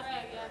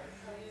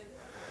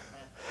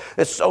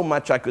 There's so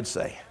much I could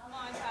say.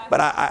 But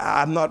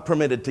I'm not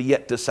permitted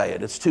to say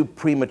it. It's too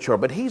premature.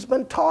 But he's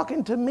been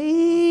talking to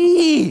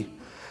me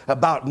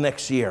about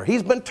next year.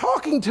 He's been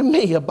talking to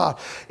me about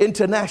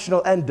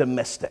international and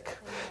domestic.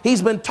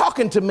 He's been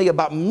talking to me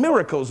about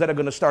miracles that are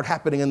going to start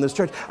happening in this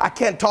church. I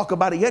can't talk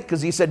about it yet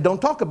because he said,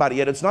 don't talk about it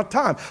yet. It's not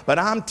time. But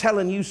I'm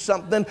telling you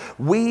something.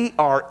 We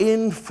are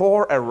in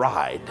for a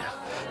ride.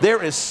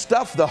 There is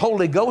stuff the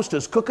Holy Ghost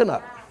is cooking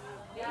up.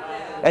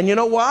 And you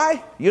know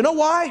why? You know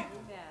why?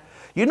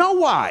 You know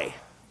why?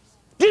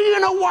 Do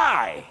you know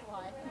why?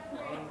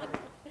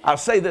 I'll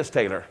say this,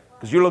 Taylor,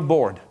 because you look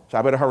bored, so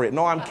I better hurry.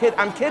 No, I'm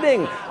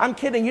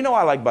kidding. You know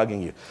I like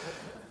bugging you.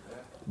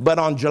 But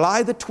on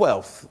July the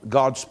 12th,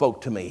 God spoke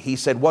to me. He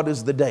said, what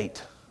is the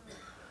date?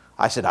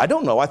 I said, I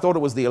don't know. I thought it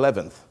was the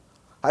 11th.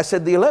 I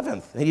said, the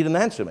 11th. And he didn't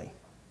answer me.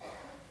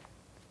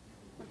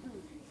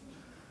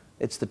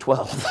 It's the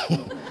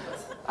 12th.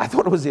 I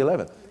thought it was the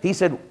 11th. He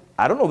said,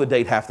 I don't know the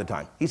date half the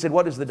time. He said,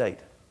 what is the date?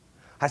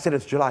 I said,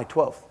 it's July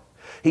 12th.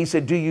 He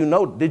said,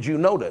 did you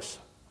notice?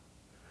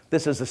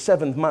 This is the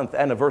 7th month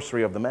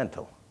anniversary of the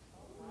mantle.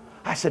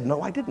 I said,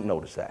 no, I didn't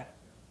notice that.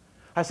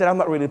 I said, I'm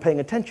not really paying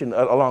attention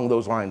along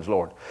those lines,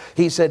 Lord.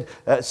 He said,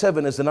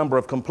 7 is the number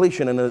of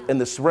completion. In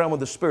the realm of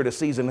the Spirit, a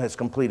season has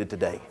completed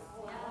today.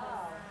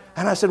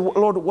 And I said,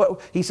 Lord,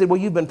 what? He said, well,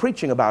 you've been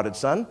preaching about it,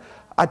 son.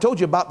 I told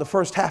you about the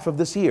first half of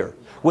this year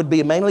would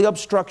be mainly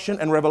obstruction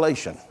and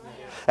revelation.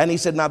 And he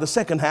said, now the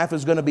second half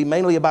is going to be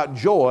mainly about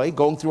joy,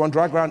 going through on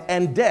dry ground,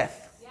 and death,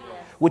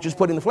 which is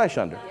putting the flesh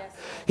under.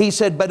 He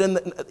said, but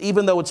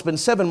even though it's been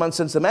 7 months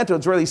since the mantle,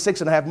 it's really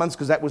 6.5 months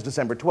because that was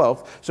December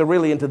 12th. So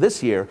really into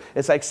this year,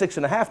 it's like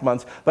 6.5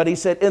 months. But he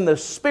said, in the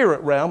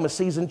spirit realm, a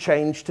season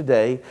changed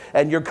today.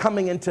 And you're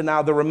coming into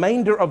now, the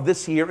remainder of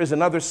this year is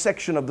another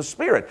section of the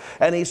spirit.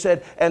 And he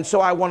said, and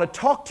so I want to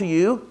talk to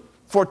you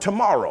for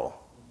tomorrow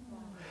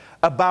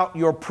about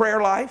your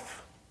prayer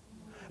life,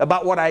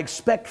 about what I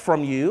expect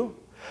from you,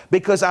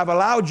 because I've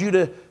allowed you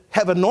to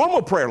have a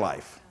normal prayer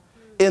life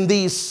in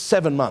these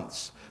 7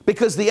 months.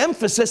 Because the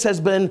emphasis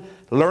has been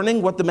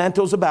learning what the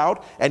mantle's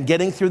about and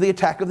getting through the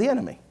attack of the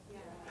enemy.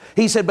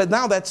 He said, but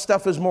now that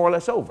stuff is more or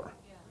less over.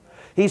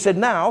 He said,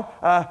 now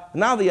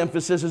the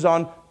emphasis is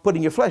on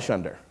putting your flesh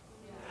under.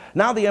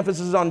 Now the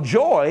emphasis is on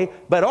joy,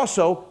 but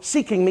also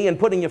seeking me and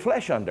putting your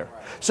flesh under.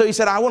 So he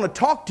said, I want to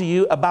talk to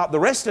you about the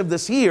rest of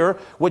this year,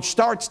 which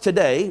starts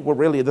today. Well,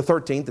 really the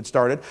 13th it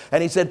started.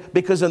 And he said,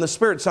 because in the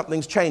spirit,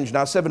 something's changed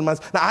now, 7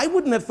 months. Now, I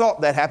wouldn't have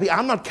thought that happy.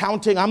 I'm not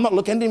counting. I'm not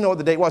looking. I didn't even know what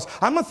the date was.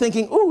 I'm not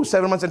thinking,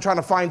 7 months and trying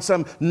to find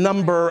some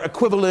number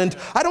equivalent.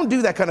 I don't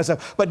do that kind of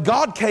stuff. But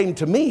God came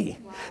to me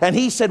and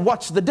he said,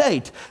 what's the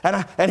date?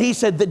 And he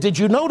said, did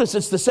you notice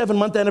it's the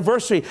 7-month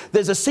anniversary?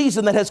 There's a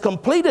season that has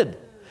completed.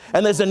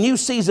 And there's a new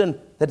season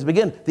that's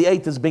beginning. The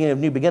 8th is the beginning of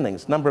new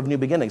beginnings, number of new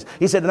beginnings.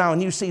 He said, now a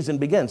new season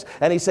begins.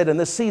 And he said, and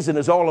this season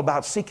is all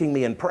about seeking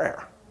me in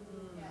prayer.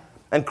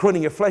 And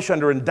putting your flesh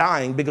under and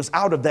dying, because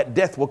out of that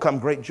death will come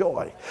great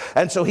joy.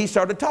 And so he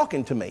started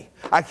talking to me.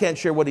 I can't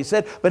share what he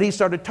said, but he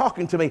started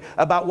talking to me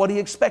about what he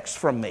expects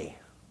from me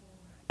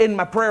in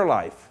my prayer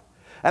life.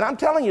 And I'm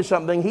telling you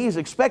something, he's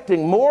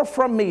expecting more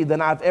from me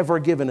than I've ever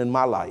given in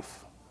my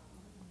life.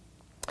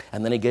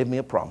 And then he gave me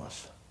a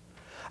promise.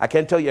 I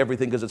can't tell you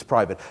everything because it's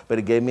private, but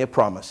he gave me a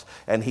promise.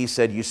 And he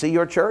said, you see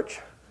your church?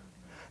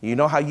 You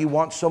know how you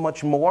want so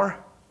much more?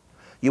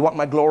 You want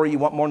my glory, you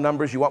want more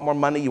numbers, you want more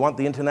money, you want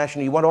the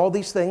international, you want all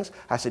these things?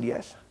 I said,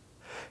 yes.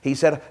 He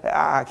said,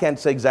 I can't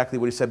say exactly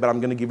what he said, but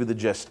I'm going to give you the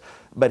gist.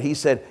 But he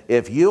said,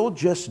 if you'll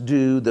just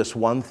do this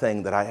one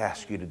thing that I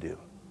ask you to do,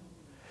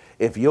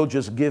 if you'll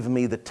just give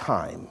me the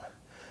time,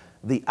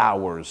 the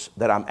hours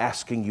that I'm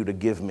asking you to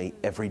give me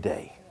every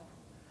day,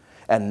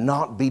 and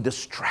not be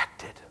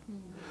distracted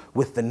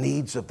with the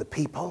needs of the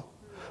people,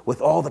 with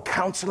all the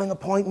counseling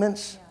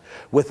appointments,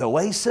 with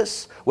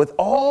Oasis, with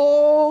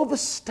all the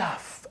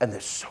stuff, and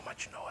there's so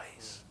much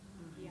noise.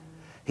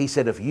 He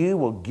said, if you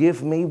will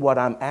give me what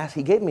I'm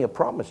asking, he gave me a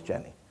promise,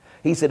 Jenny.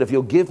 He said, if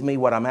you'll give me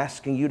what I'm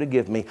asking you to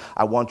give me,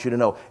 I want you to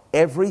know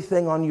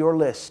everything on your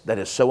list that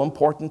is so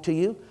important to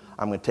you,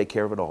 I'm going to take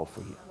care of it all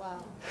for you.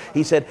 Wow.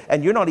 He said,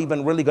 and you're not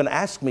even really going to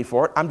ask me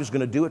for it, I'm just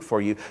going to do it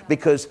for you,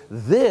 because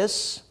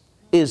this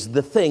is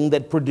the thing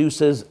that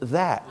produces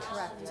that.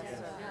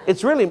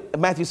 It's really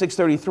Matthew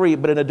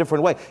 6:33, but in a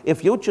different way.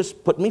 If you'll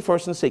just put me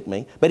first and seek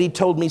me, but he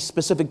told me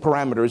specific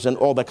parameters and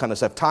all that kind of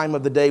stuff. Time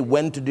of the day,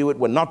 when to do it,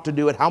 when not to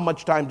do it, how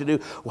much time to do,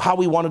 how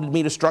he wanted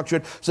me to structure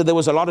it. So there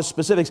was a lot of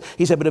specifics.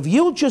 He said, but if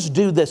you'll just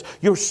do this,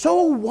 you're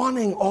so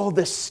wanting all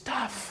this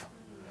stuff.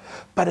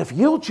 But if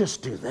you'll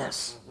just do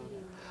this,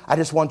 I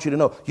just want you to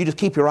know, you just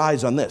keep your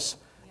eyes on this.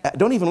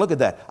 Don't even look at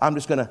that. I'm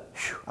going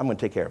to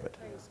take care of it.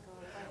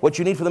 What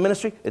you need for the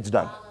ministry, it's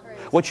done.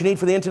 What you need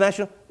for the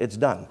international, it's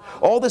done.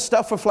 All this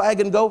stuff for Flag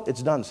and Go,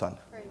 it's done, son.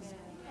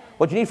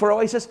 What you need for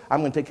Oasis,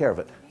 I'm going to take care of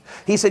it.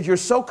 He said, you're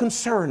so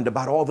concerned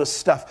about all this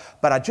stuff,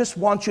 but I just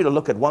want you to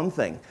look at one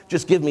thing.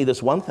 Just give me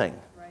this one thing.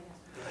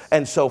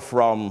 And so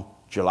from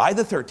July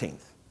the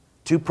 13th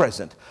to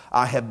present,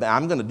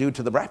 I'm going to do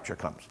till the rapture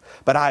comes.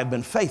 But I have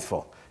been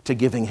faithful to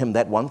giving him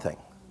that one thing.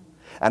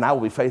 And I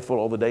will be faithful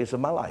all the days of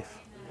my life.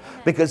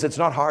 Because it's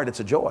not hard,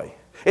 it's a joy.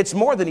 It's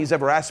more than he's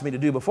ever asked me to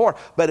do before,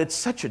 but it's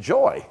such a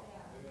joy.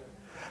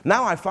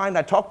 Now I find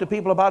I talk to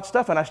people about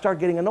stuff and I start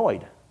getting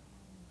annoyed. Do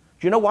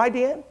you know why,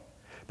 Deanne?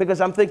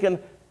 Because I'm thinking,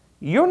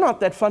 you're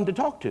not that fun to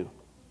talk to.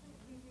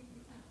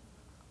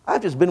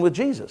 I've just been with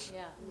Jesus.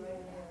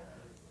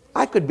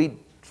 I could be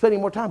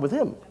spending more time with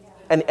him.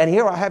 And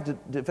here I have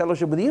to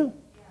fellowship with you.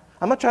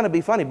 I'm not trying to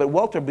be funny, but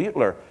Walter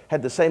Butler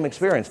had the same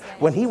experience.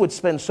 When he would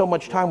spend so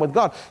much time with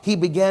God, he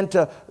began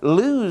to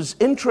lose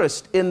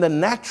interest in the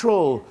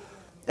natural.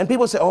 And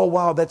people say, oh,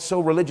 wow, that's so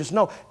religious.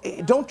 No,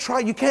 don't try.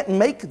 You can't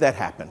make that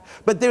happen.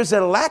 But there's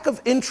a lack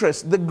of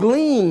interest, the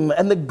gleam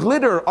and the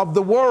glitter of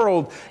the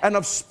world and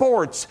of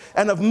sports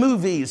and of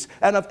movies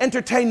and of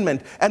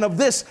entertainment and of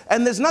this.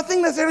 And there's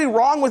nothing necessarily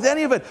wrong with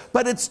any of it,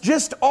 but it's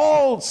just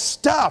all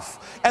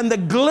stuff. And the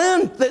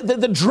glint,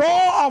 the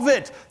draw of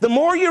it, the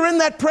more you're in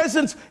that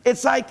presence,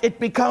 it's like it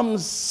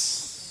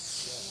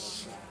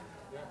becomes,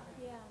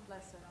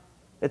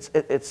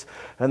 it's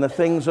and the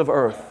things of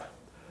earth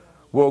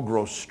will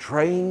grow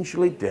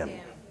strangely dim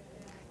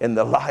in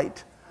the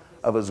light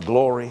of his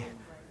glory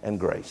and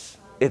grace.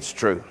 It's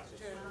true.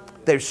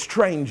 They're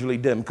strangely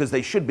dim because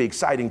they should be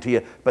exciting to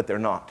you, but they're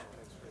not.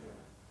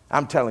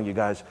 I'm telling you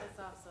guys,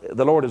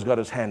 the Lord has got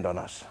his hand on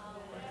us.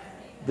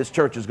 This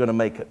church is going to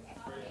make it.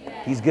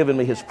 He's given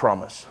me his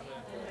promise.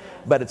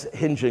 But it's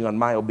hinging on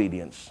my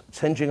obedience. It's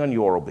hinging on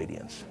your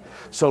obedience.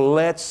 So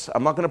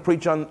I'm not going to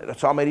preach on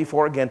Psalm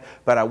 84 again,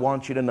 but I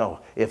want you to know,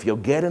 if you'll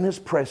get in his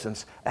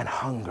presence and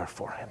hunger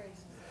for him.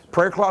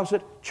 Prayer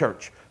closet,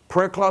 church.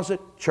 Prayer closet,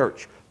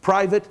 church.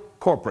 Private,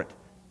 corporate.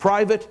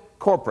 Private,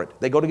 corporate.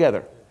 They go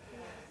together.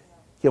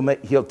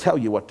 He'll tell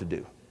you what to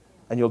do,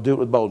 and you'll do it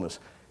with boldness.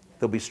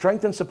 There'll be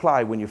strength and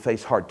supply when you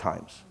face hard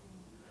times.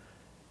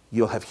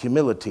 You'll have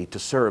humility to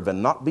serve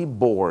and not be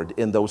bored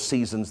in those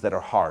seasons that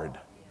are hard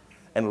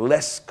and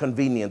less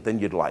convenient than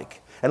you'd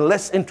like and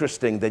less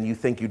interesting than you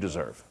think you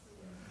deserve.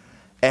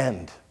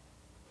 And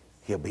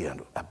he'll be a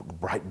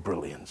bright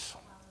brilliance.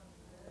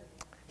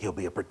 He'll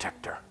be a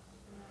protector.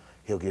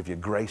 He'll give you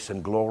grace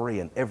and glory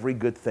and every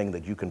good thing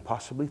that you can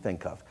possibly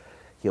think of.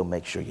 He'll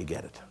make sure you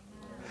get it.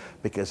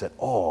 Because it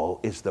all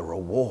is the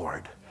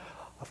reward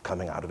of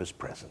coming out of his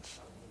presence.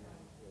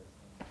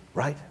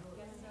 Right?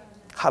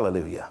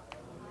 Hallelujah.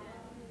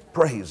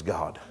 Praise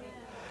God.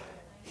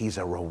 He's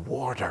a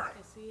rewarder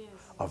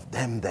of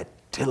them that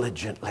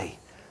diligently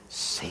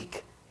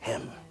seek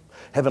him.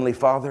 Heavenly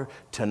Father,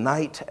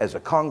 tonight as a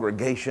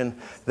congregation,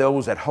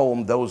 those at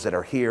home, those that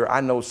are here,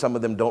 I know some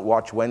of them don't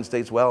watch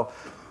Wednesdays. Well,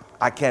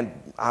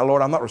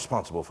 Lord, I'm not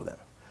responsible for them.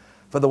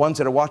 For the ones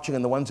that are watching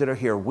and the ones that are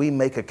here, we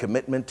make a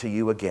commitment to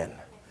you again,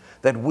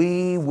 that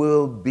we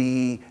will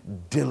be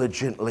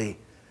diligently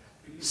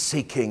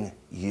seeking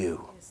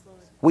you.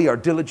 We are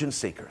diligent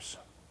seekers.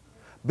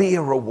 Be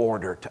a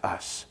rewarder to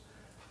us.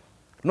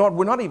 Lord,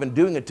 we're not even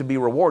doing it to be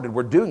rewarded.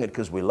 We're doing it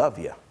because we love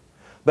you.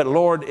 But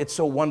Lord, it's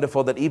so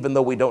wonderful that even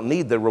though we don't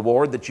need the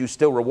reward, that you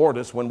still reward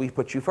us when we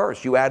put you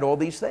first. You add all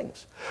these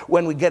things.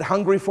 When we get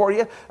hungry for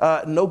you,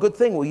 no good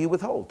thing will you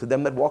withhold to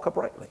them that walk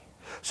uprightly.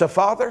 So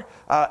Father,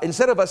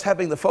 instead of us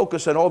having the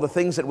focus on all the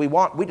things that we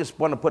want, we just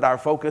want to put our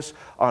focus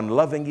on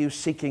loving you,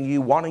 seeking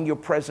you, wanting your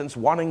presence,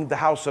 wanting the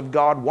house of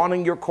God,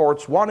 wanting your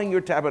courts, wanting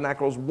your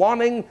tabernacles,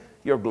 wanting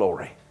your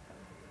glory.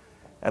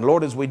 And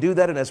Lord, as we do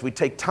that and as we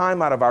take time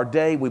out of our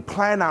day, we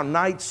plan our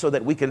nights so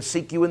that we can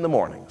seek you in the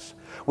mornings.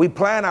 We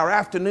plan our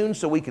afternoons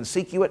so we can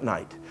seek you at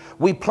night.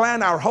 We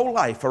plan our whole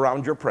life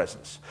around your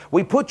presence.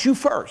 We put you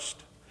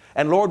first.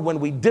 And Lord, when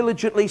we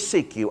diligently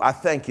seek you, I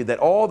thank you that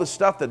all the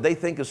stuff that they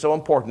think is so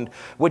important,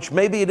 which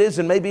maybe it is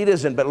and maybe it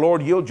isn't, but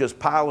Lord, you'll just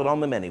pile it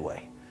on them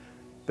anyway.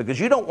 Because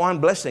you don't want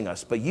blessing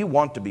us, but you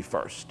want to be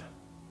first.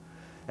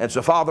 And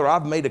so Father,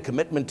 I've made a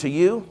commitment to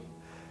you.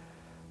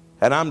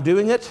 And I'm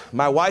doing it.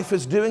 My wife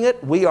is doing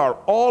it. We are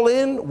all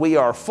in. We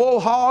are full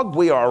hog.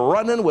 We are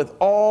running with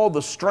all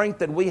the strength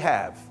that we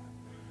have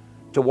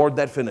toward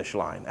that finish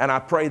line. And I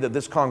pray that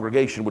this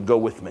congregation would go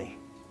with me,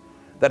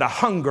 that a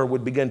hunger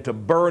would begin to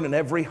burn in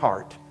every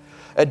heart.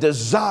 A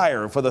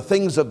desire for the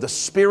things of the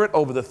Spirit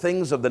over the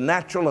things of the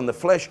natural and the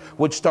flesh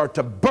would start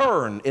to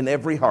burn in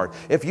every heart.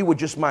 If you would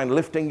just mind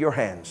lifting your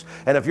hands.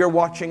 And if you're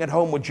watching at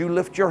home, would you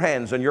lift your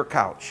hands on your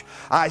couch?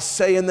 I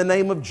say in the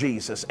name of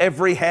Jesus,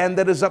 every hand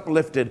that is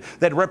uplifted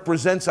that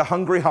represents a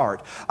hungry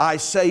heart, I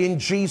say in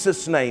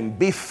Jesus' name,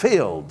 be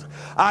filled.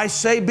 I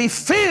say be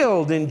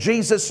filled in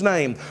Jesus'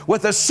 name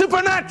with a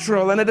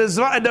supernatural and a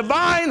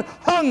divine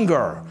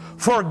hunger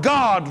for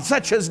God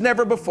such as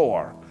never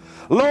before.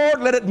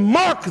 Lord, let it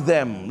mark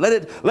them. Let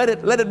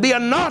it be a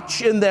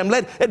notch in them.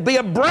 Let it be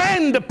a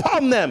brand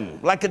upon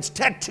them like it's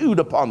tattooed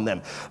upon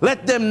them.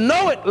 Let them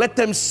know it. Let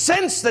them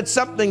sense that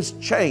something's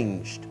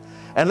changed.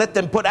 And let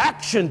them put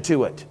action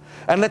to it.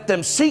 And let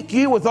them seek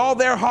you with all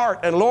their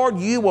heart. And Lord,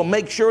 you will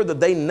make sure that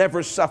they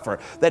never suffer.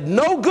 That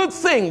no good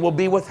thing will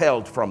be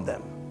withheld from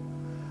them.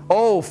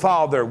 Oh,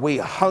 Father, we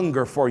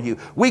hunger for you.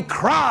 We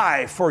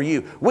cry for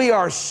you. We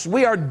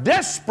are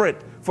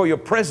desperate for your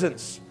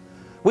presence.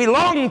 We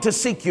long to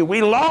seek you.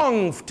 We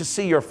long to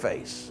see your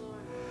face.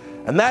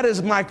 And that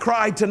is my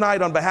cry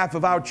tonight on behalf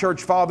of our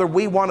church, Father.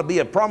 We want to be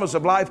a Promise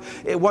of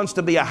Life. It wants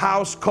to be a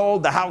house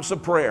called the house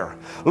of prayer.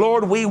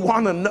 Lord, we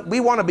want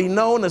to be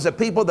known as a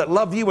people that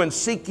love you and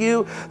seek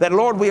you. That,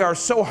 Lord, we are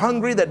so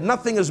hungry that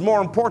nothing is more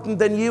important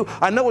than you.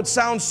 I know it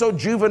sounds so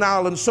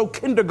juvenile and so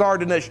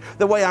kindergartenish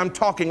the way I'm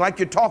talking, like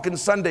you're talking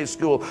Sunday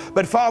school.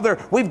 But,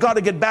 Father, we've got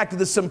to get back to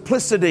the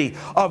simplicity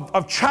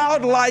of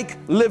childlike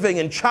living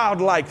and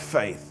childlike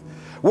faith.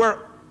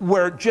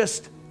 We're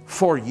just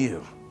for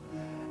you.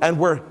 And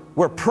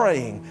we're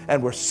praying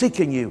and we're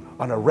seeking you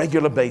on a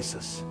regular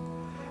basis.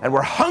 And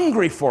we're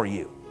hungry for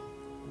you.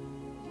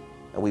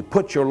 And we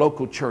put your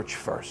local church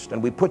first.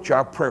 And we put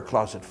our prayer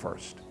closet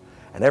first.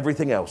 And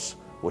everything else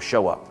will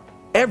show up.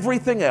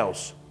 Everything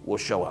else will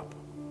show up.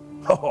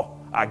 Oh,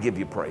 I give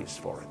you praise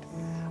for it.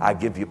 I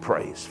give you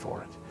praise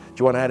for it. Do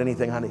you want to add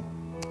anything, honey?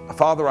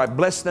 Father, I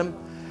bless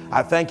them.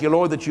 I thank you,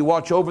 Lord, that you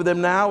watch over them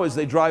now as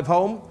they drive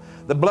home.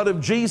 The blood of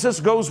Jesus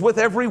goes with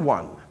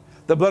everyone.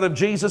 The blood of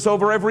Jesus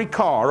over every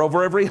car,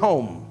 over every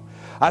home.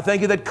 I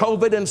thank you that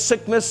COVID and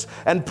sickness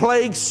and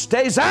plague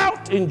stays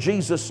out in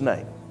Jesus'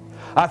 name.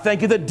 I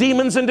thank you that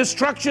demons and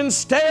destruction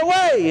stay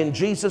away in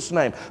Jesus'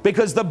 name,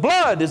 because the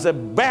blood is a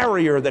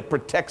barrier that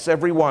protects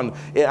everyone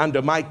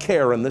under my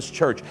care in this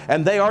church,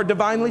 and they are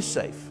divinely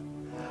safe.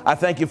 I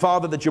thank you,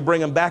 Father, that you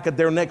bring them back at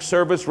their next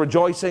service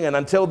rejoicing. And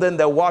until then,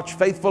 they'll watch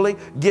faithfully,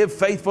 give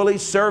faithfully,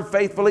 serve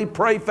faithfully,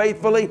 pray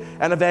faithfully,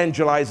 and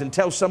evangelize and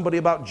tell somebody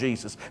about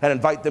Jesus and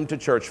invite them to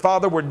church.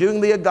 Father, we're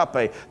doing the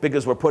agape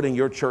because we're putting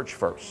your church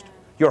first.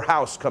 Your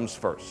house comes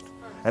first.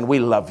 And we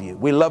love you.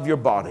 We love your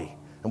body.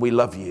 And we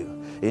love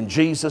you. In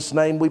Jesus'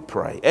 name we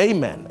pray.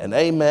 Amen and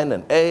amen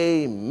and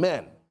amen.